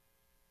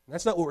 And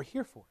that's not what we're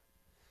here for.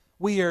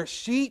 We are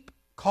sheep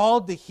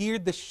called to hear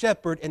the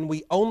shepherd, and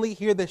we only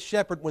hear the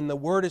shepherd when the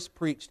word is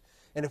preached.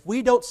 And if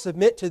we don't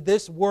submit to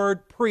this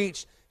word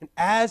preached, and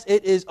as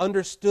it is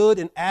understood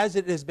and as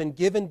it has been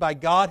given by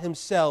God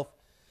Himself,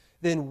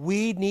 then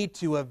we need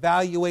to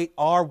evaluate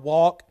our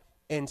walk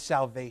and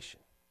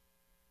salvation.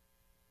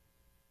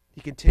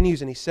 He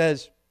continues and he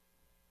says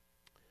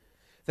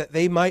that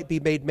they might be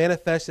made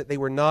manifest that they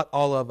were not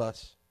all of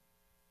us.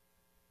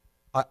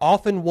 I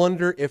often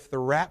wonder if the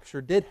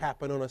rapture did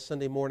happen on a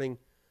Sunday morning,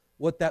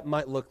 what that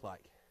might look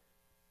like.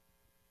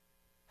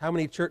 How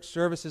many church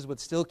services would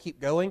still keep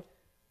going?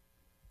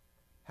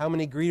 How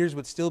many greeters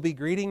would still be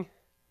greeting?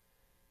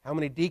 How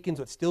many deacons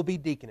would still be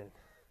deaconing?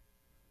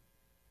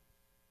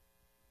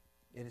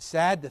 It is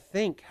sad to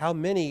think how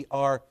many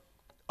are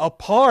a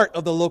part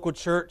of the local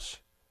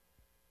church,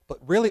 but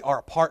really are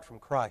apart from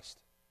Christ.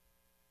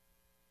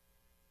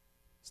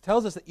 It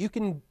tells us that you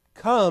can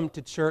come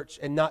to church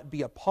and not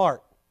be a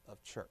part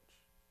of church.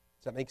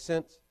 Does that make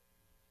sense?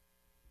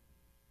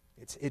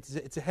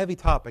 It's a heavy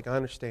topic, I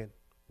understand.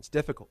 It's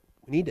difficult.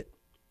 We need it.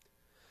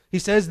 He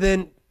says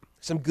then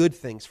some good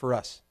things for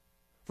us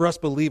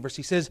believers.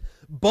 He says,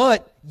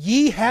 but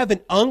ye have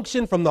an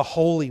unction from the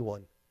Holy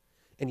One,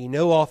 and ye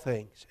know all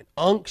things. An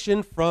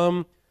unction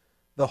from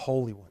the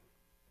Holy One.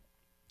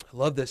 I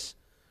love this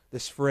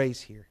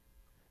phrase here.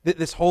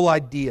 This whole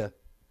idea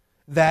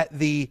that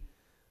the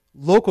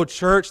local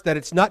church, that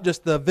it's not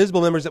just the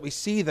visible members that we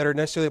see that are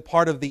necessarily a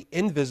part of the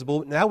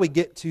invisible. Now we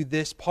get to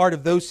this part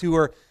of those who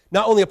are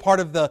not only a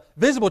part of the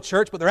visible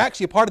church, but they're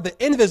actually a part of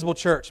the invisible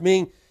church,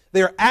 meaning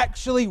they are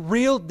actually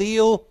real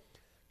deal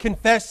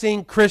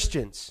confessing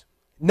Christians.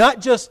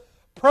 Not just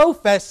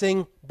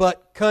professing,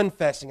 but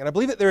confessing. And I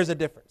believe that there is a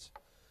difference.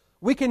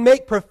 We can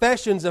make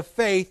professions of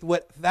faith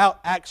without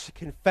actually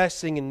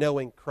confessing and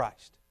knowing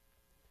Christ.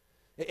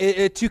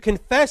 To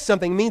confess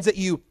something means that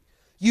you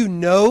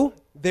know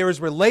there is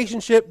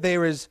relationship,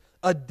 there is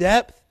a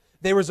depth,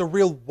 there is a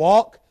real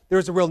walk, there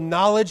is a real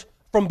knowledge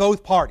from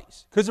both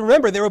parties. Because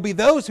remember, there will be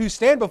those who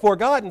stand before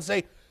God and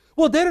say,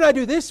 well, didn't I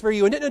do this for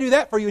you and didn't I do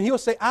that for you? And He will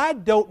say, I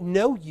don't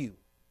know you.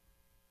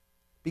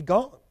 Be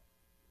gone.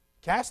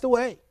 Cast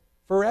away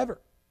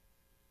forever.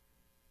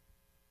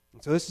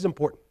 And so this is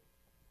important.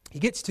 He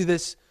gets to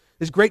this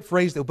great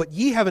phrase though, but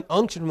ye have an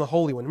unction from the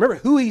Holy One. Remember,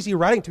 who is he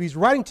writing to? He's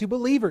writing to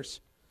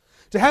believers.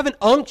 To have an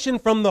unction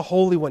from the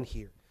Holy One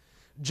here.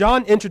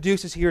 John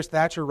introduces here, as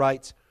Thatcher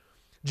writes,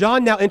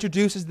 John now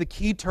introduces the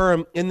key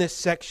term in this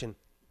section,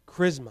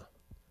 charisma,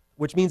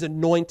 which means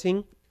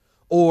anointing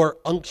or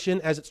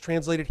unction as it's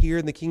translated here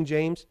in the King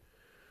James.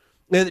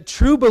 Now, the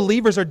true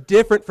believers are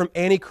different from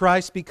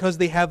Antichrist because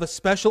they have a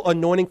special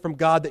anointing from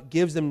God that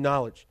gives them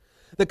knowledge.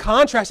 The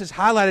contrast is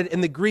highlighted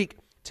in the Greek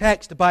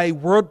text by a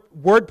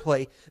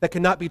wordplay that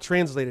cannot be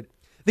translated.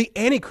 The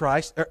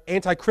Antichrist, or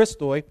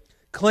Antichristoi,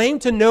 claim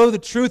to know the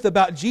truth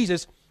about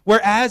Jesus,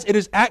 whereas it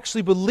is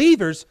actually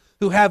believers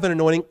who have an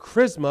anointing,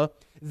 charisma,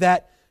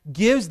 that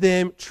gives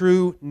them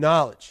true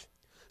knowledge.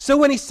 So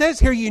when he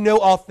says here, you know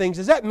all things,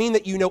 does that mean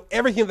that you know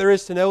everything there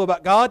is to know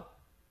about God?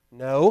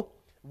 No.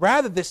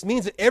 Rather, this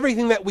means that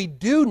everything that we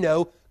do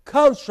know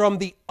comes from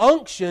the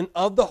unction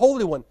of the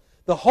Holy One.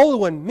 The Holy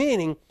One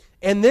meaning,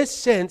 in this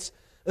sense,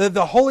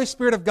 the Holy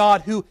Spirit of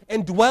God who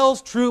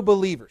indwells true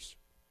believers.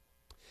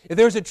 If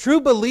there's a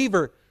true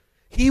believer,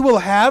 he will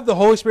have the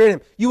Holy Spirit in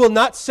him. You will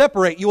not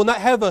separate. You will not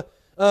have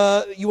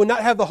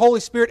the Holy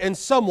Spirit in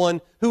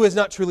someone who is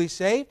not truly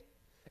saved.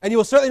 And you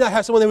will certainly not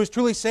have someone who is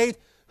truly saved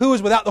who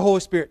is without the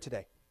Holy Spirit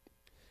today.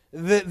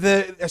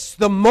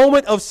 The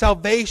moment of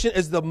salvation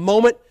is the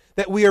moment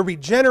that we are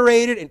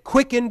regenerated and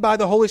quickened by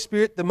the Holy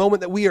Spirit, the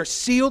moment that we are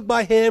sealed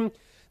by Him,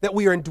 that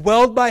we are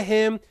indwelled by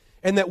Him,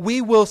 and that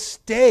we will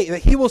stay,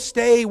 that He will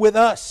stay with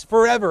us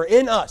forever,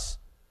 in us.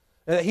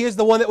 And that He is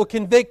the one that will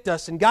convict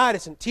us and guide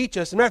us and teach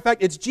us. As a matter of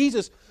fact, it's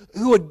Jesus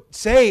who would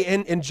say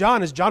in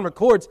John, as John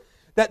records,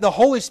 that the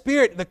Holy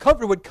Spirit, the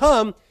Comforter, would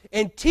come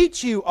and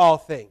teach you all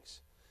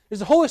things. It's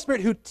the Holy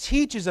Spirit who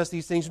teaches us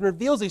these things and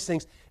reveals these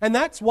things. And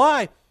that's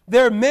why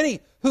there are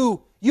many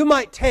who you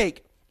might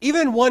take,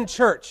 even in one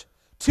church,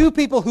 two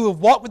people who have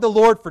walked with the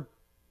Lord for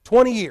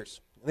 20 years.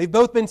 They've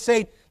both been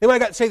saved. They might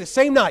have got saved the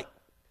same night.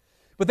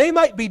 But they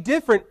might be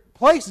different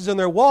places in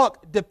their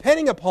walk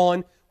depending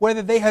upon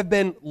whether they have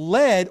been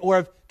led or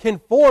have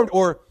conformed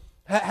or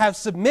have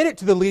submitted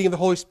to the leading of the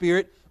Holy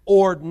Spirit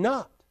or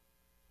not.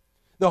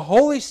 The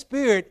Holy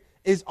Spirit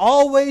is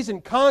always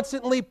and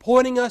constantly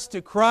pointing us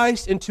to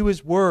Christ and to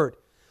His Word.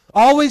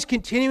 Always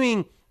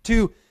continuing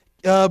to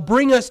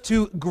bring us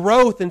to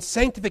growth and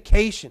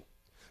sanctification.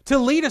 To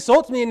lead us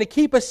ultimately and to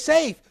keep us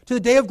safe to the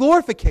day of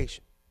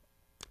glorification.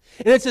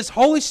 And it's this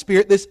Holy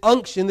Spirit, this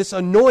unction, this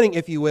anointing,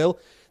 if you will,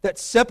 that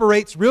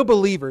separates real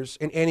believers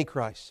and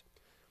Antichrist.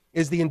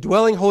 Is the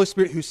indwelling Holy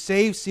Spirit who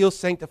saves, seals,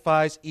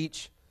 sanctifies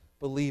each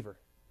believer.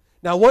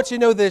 Now I want you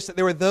to know this, that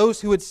there were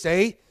those who would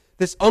say,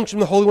 this unction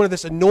of the Holy One,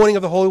 this anointing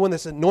of the Holy One,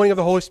 this anointing of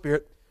the Holy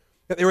Spirit,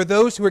 that there were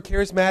those who were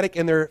charismatic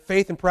in their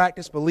faith and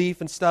practice, belief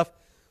and stuff,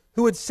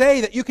 who would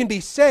say that you can be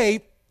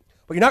saved,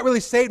 but you're not really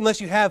saved unless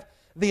you have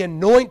the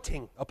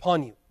anointing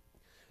upon you.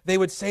 They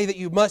would say that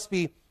you must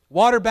be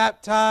water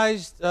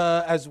baptized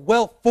as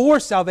well for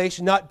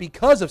salvation, not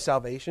because of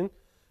salvation.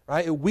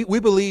 Right? We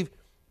believe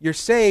you're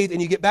saved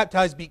and you get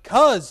baptized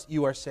because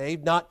you are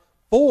saved, not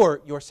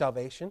for your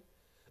salvation.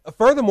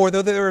 Furthermore,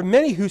 though, there are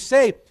many who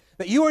say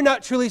that you are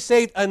not truly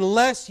saved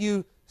unless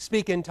you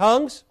speak in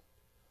tongues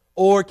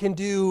or can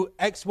do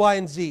X, Y,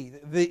 and Z,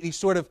 these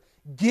sort of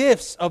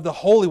gifts of the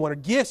Holy One or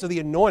gifts of the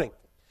anointing,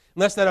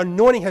 unless that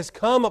anointing has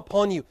come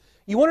upon you.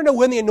 You want to know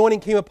when the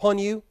anointing came upon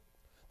you?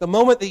 The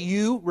moment that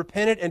you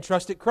repented and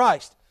trusted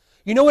Christ.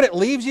 You know when it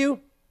leaves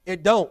you?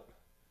 It don't.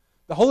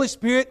 The Holy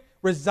Spirit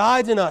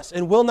resides in us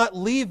and will not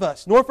leave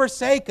us nor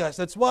forsake us.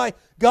 That's why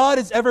God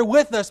is ever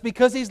with us,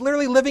 because He's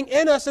literally living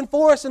in us and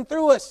for us and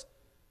through us.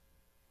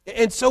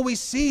 And so we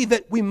see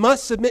that we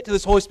must submit to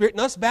this Holy Spirit,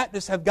 and us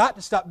Baptists have got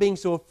to stop being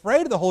so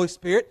afraid of the Holy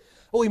Spirit,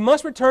 but we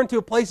must return to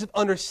a place of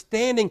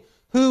understanding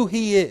who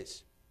He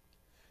is.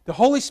 The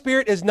Holy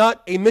Spirit is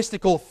not a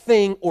mystical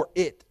thing or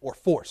it or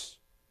force.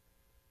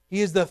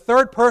 He is the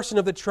third person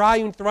of the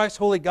triune, thrice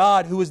holy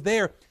God who is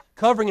there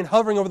covering and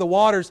hovering over the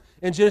waters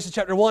in Genesis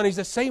chapter 1. He's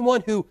the same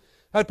one who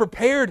had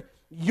prepared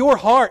your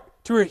heart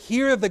to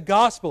hear the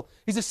gospel.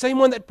 He's the same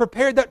one that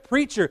prepared that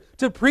preacher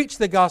to preach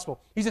the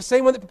gospel. He's the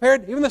same one that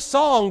prepared even the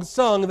song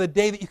sung the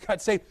day that you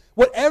got saved.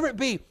 Whatever it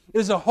be, it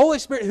is the Holy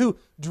Spirit who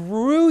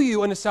drew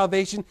you unto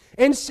salvation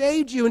and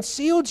saved you and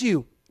sealed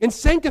you and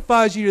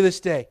sanctifies you to this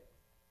day.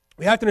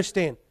 We have to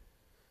understand.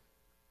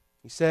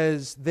 He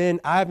says, then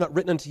I have not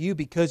written unto you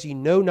because ye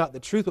know not the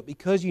truth, but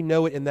because you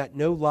know it, and that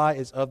no lie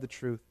is of the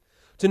truth.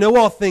 To know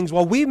all things,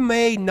 while we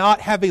may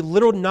not have a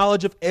little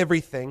knowledge of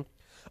everything,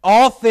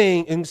 all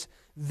things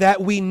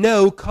that we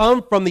know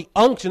come from the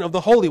unction of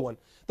the Holy One.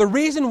 The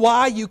reason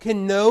why you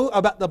can know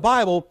about the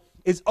Bible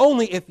is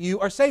only if you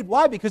are saved.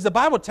 Why? Because the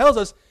Bible tells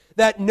us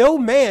that no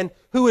man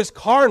who is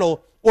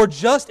carnal or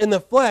just in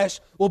the flesh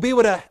will be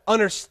able to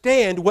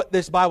understand what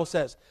this Bible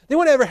says.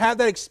 Anyone ever have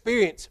that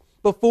experience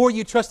before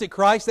you trusted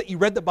Christ, that you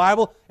read the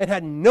Bible and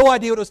had no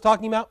idea what it was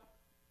talking about?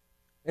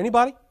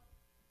 Anybody?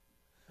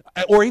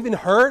 Or even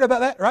heard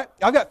about that, right?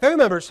 I've got family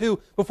members who,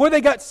 before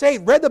they got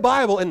saved, read the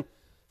Bible and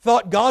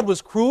thought God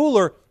was cruel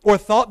or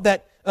thought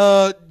that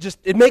just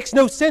it makes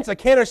no sense. I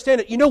can't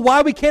understand it. You know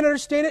why we can't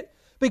understand it?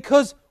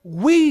 Because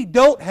we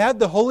don't have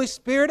the Holy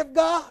Spirit of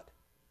God.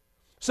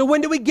 So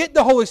when do we get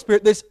the Holy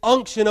Spirit, this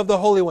unction of the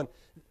Holy One?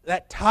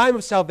 That time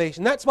of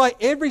salvation. That's why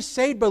every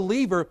saved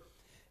believer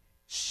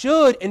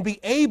should and be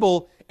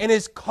able and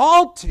is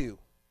called to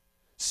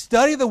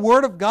study the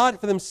Word of God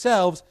for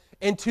themselves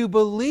and to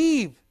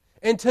believe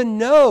and to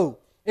know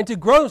and to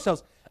grow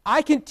themselves.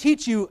 I can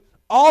teach you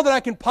all that I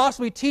can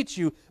possibly teach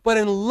you, but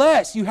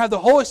unless you have the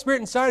Holy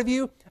Spirit inside of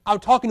you, I'm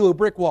talking to a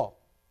brick wall.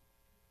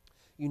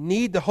 You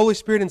need the Holy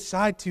Spirit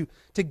inside to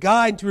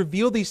guide and to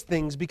reveal these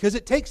things, because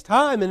it takes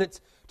time and it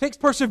takes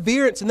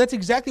perseverance, and that's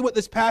exactly what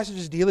this passage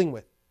is dealing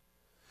with.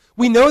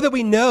 We know that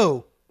we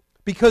know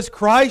because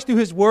Christ, through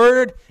His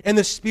Word and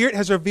the Spirit,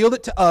 has revealed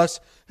it to us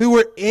who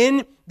are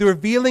in the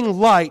revealing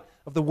light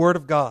of the Word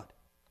of God.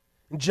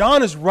 And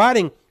John is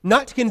writing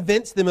not to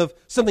convince them of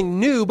something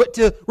new, but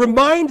to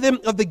remind them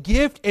of the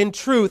gift and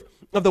truth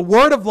of the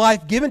Word of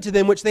life given to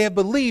them, which they have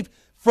believed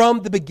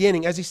from the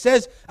beginning. As he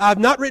says, I have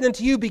not written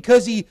unto you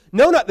because ye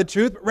know not the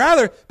truth, but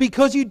rather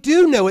because you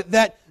do know it,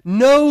 that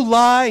no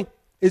lie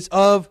is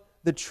of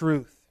the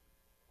truth.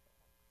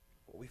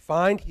 What we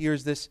find here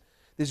is this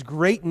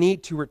great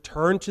need to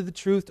return to the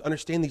truth, to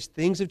understand these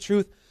things of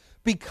truth,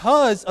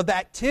 because of the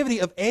activity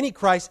of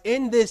Antichrist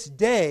in this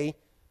day.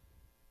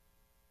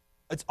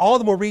 It's all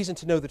the more reason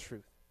to know the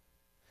truth.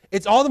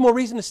 It's all the more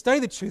reason to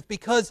study the truth,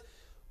 because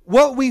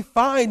what we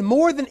find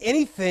more than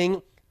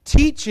anything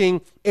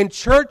teaching in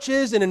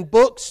churches and in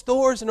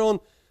bookstores and on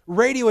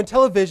radio and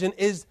television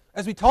is,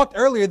 as we talked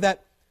earlier,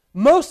 that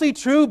mostly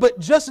true, but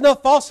just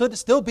enough falsehood to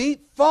still be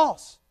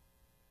false.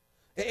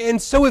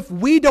 And so if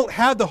we don't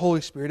have the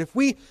Holy Spirit, if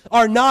we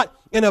are not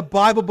in a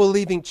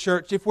Bible-believing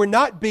church, if we're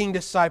not being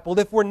discipled,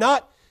 if we're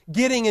not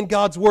getting in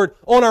God's Word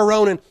on our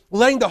own and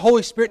letting the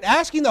Holy Spirit,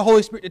 asking the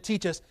Holy Spirit to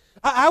teach us,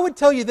 I would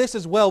tell you this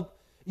as well.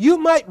 You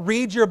might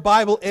read your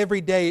Bible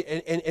every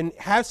day and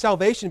have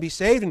salvation, be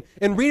saved,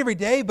 and read every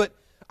day, but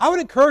I would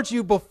encourage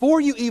you,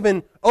 before you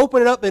even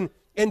open it up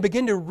and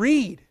begin to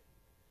read,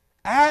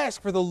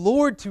 ask for the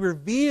Lord to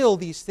reveal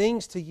these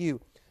things to you.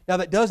 Now,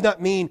 that does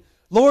not mean,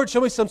 Lord,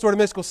 show me some sort of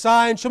mystical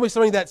sign, show me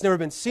something that's never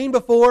been seen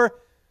before,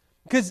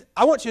 because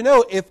I want you to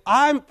know, if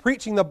I'm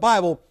preaching the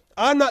Bible,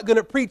 I'm not going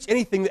to preach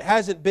anything that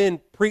hasn't been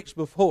preached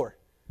before.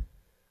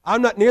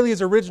 I'm not nearly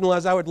as original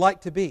as I would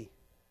like to be.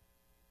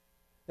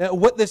 Now,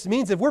 what this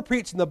means, if we're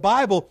preaching the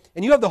Bible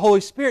and you have the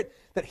Holy Spirit,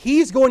 that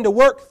He's going to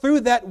work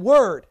through that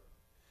Word.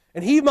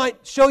 And He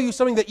might show you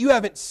something that you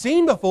haven't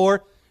seen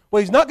before.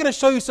 Well, He's not going to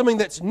show you something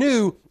that's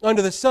new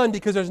under the sun,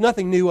 because there's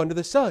nothing new under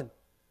the sun.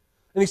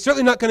 And He's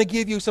certainly not going to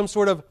give you some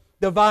sort of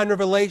divine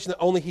revelation that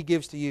only He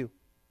gives to you.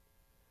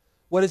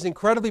 What is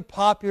incredibly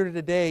popular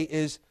today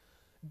is,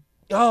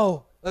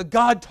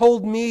 God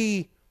told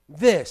me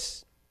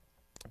this,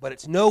 but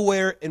it's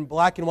nowhere in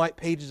black and white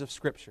pages of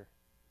Scripture.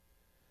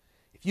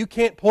 If you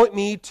can't point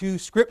me to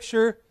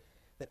Scripture,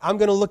 then I'm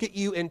going to look at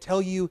you and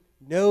tell you,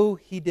 no,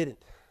 He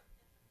didn't.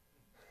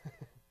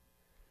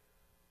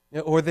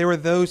 Or there are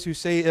those who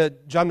say,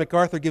 John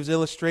MacArthur gives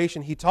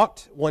illustration. He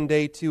talked one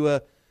day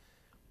to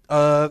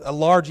a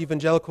large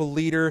evangelical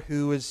leader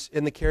who was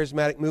in the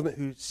charismatic movement,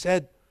 who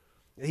said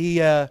he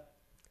had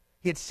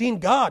seen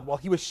God while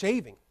he was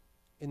shaving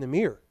in the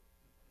mirror.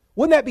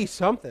 Wouldn't that be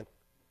something?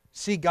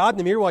 See God in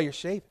the mirror while you're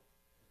shaving.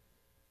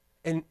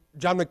 And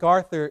John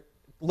MacArthur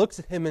looks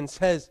at him and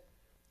says,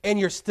 and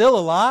you're still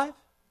alive?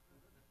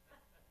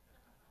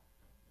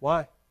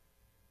 Why?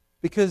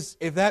 Because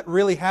if that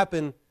really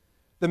happened,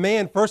 the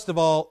man, first of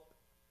all,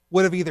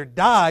 would have either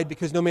died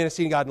because no man has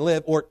seen God and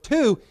lived, or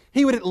 2,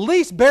 he would at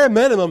least, bare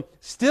minimum,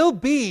 still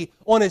be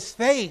on his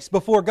face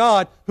before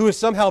God, who has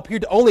somehow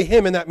appeared to only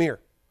him in that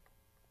mirror.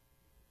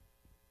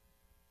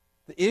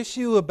 The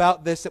issue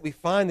about this that we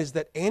find is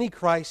that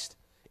Antichrist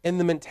and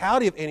the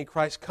mentality of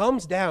Antichrist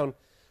comes down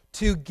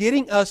to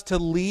getting us to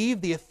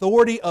leave the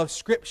authority of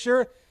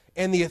Scripture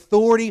and the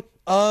authority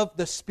of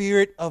the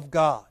Spirit of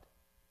God.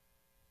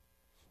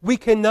 We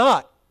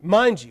cannot,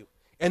 mind you,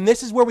 and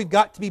this is where we've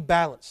got to be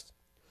balanced,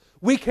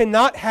 we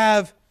cannot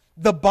have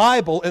the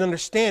Bible and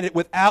understand it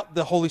without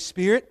the Holy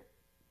Spirit,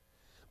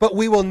 but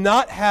we will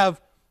not have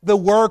the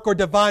work or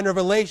divine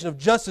revelation of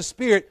just the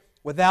Spirit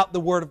without the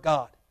Word of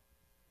God.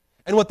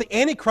 And what the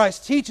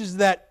Antichrist teaches is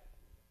that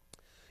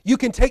you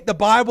can take the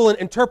Bible and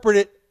interpret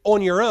it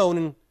on your own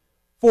and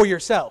for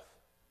yourself.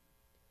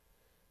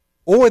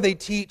 Or they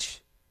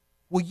teach,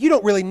 well, you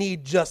don't really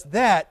need just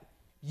that.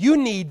 You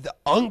need the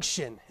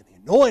unction and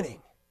the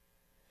anointing,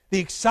 the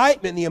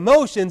excitement, the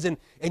emotions, and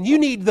you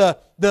need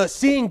the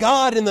seeing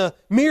God in the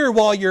mirror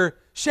while you're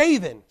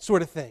shaving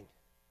sort of thing.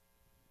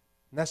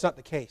 And that's not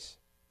the case.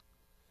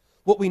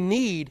 What we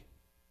need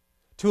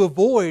to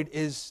avoid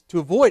is to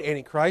avoid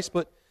Antichrist,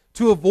 but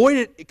to avoid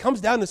it, it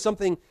comes down to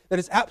something that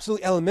is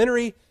absolutely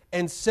elementary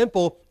and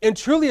simple and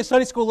truly a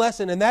Sunday school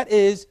lesson, and that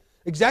is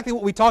exactly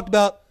what we talked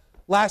about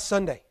last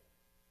Sunday.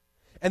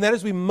 And that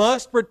is we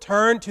must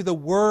return to the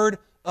Word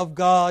of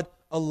God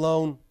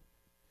alone.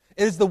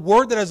 It is the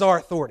Word that is our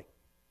authority.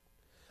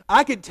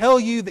 I could tell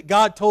you that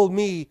God told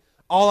me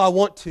all I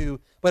want to,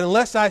 but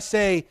unless I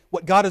say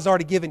what God has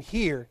already given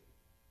here,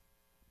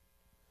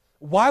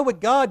 why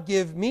would God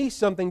give me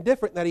something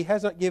different that He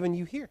has not given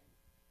you here?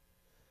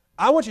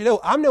 I want you to know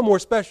I'm no more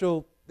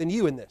special than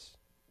you in this.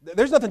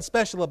 There's nothing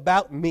special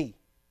about me.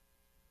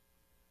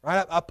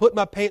 Right? I put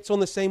my pants on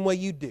the same way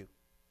you do.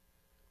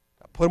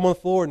 I put them on the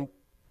floor and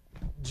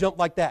jump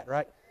like that,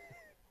 right?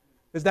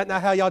 Is that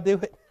not how y'all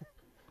do it?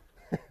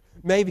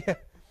 Maybe,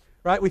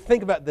 right? We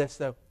think about this,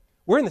 though.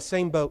 We're in the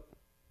same boat.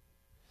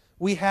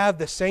 We have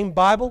the same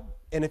Bible,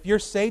 and if you're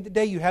saved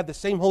today, you have the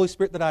same Holy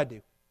Spirit that I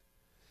do.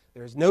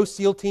 There is no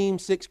SEAL Team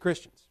 6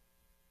 Christians.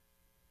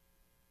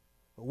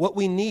 But what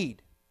we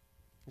need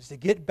is to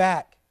get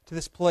back to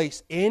this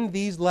place in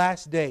these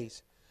last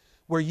days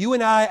where you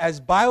and I, as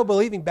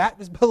Bible-believing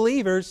Baptist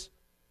believers,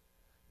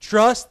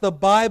 trust the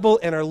Bible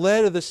and are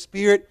led of the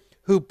Spirit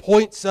who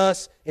points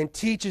us and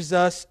teaches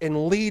us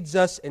and leads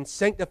us and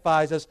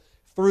sanctifies us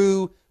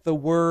through the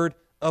Word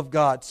of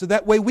God. So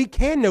that way we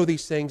can know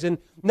these things. And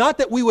not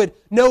that we would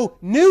know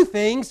new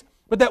things,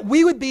 but that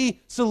we would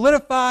be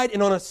solidified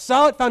and on a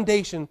solid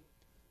foundation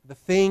the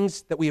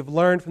things that we have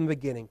learned from the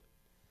beginning.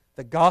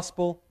 The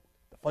gospel,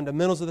 the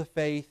fundamentals of the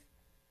faith,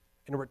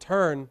 and a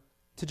return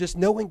to just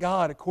knowing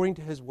God according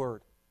to His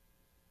Word.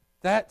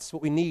 That's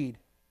what we need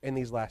in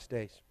these last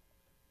days.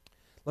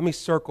 Let me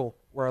circle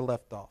where I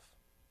left off,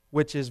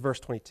 which is verse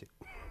 22.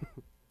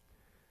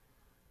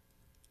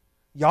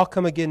 Y'all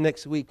come again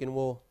next week and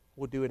we'll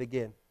do it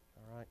again.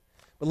 All right.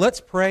 But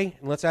let's pray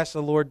and let's ask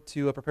the Lord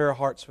to prepare our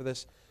hearts for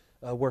this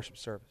worship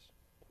service.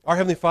 Our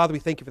Heavenly Father, we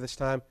thank You for this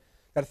time.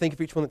 God, I thank You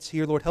for each one that's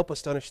here. Lord, help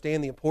us to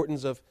understand the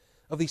importance of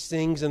these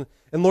things. And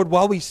Lord,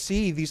 while we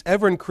see these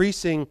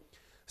ever-increasing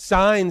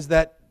signs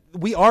that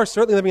we are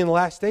certainly living in the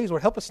last days,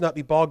 Lord, help us not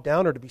be bogged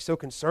down or to be so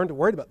concerned or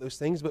worried about those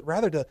things, but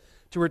rather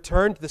to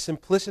return to the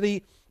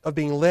simplicity of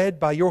being led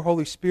by Your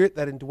Holy Spirit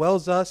that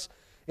indwells us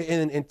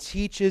and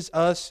teaches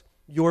us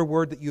Your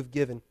Word that You've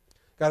given.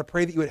 God, I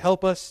pray that You would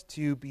help us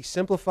to be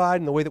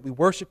simplified in the way that we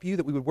worship You,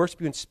 that we would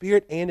worship You in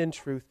spirit and in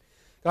truth.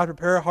 God,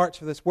 prepare our hearts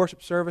for this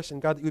worship service, and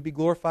God, that You would be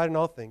glorified in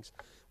all things.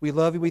 We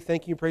love You, we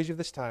thank You, and praise You for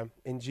this time.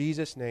 In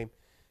Jesus' name,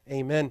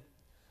 amen.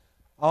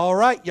 All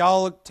right,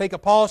 y'all take a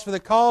pause for the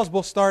calls.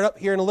 We'll start up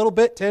here in a little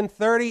bit,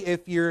 10:30.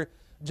 If you're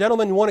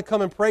gentlemen want to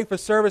come and pray for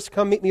service,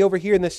 come meet me over here in this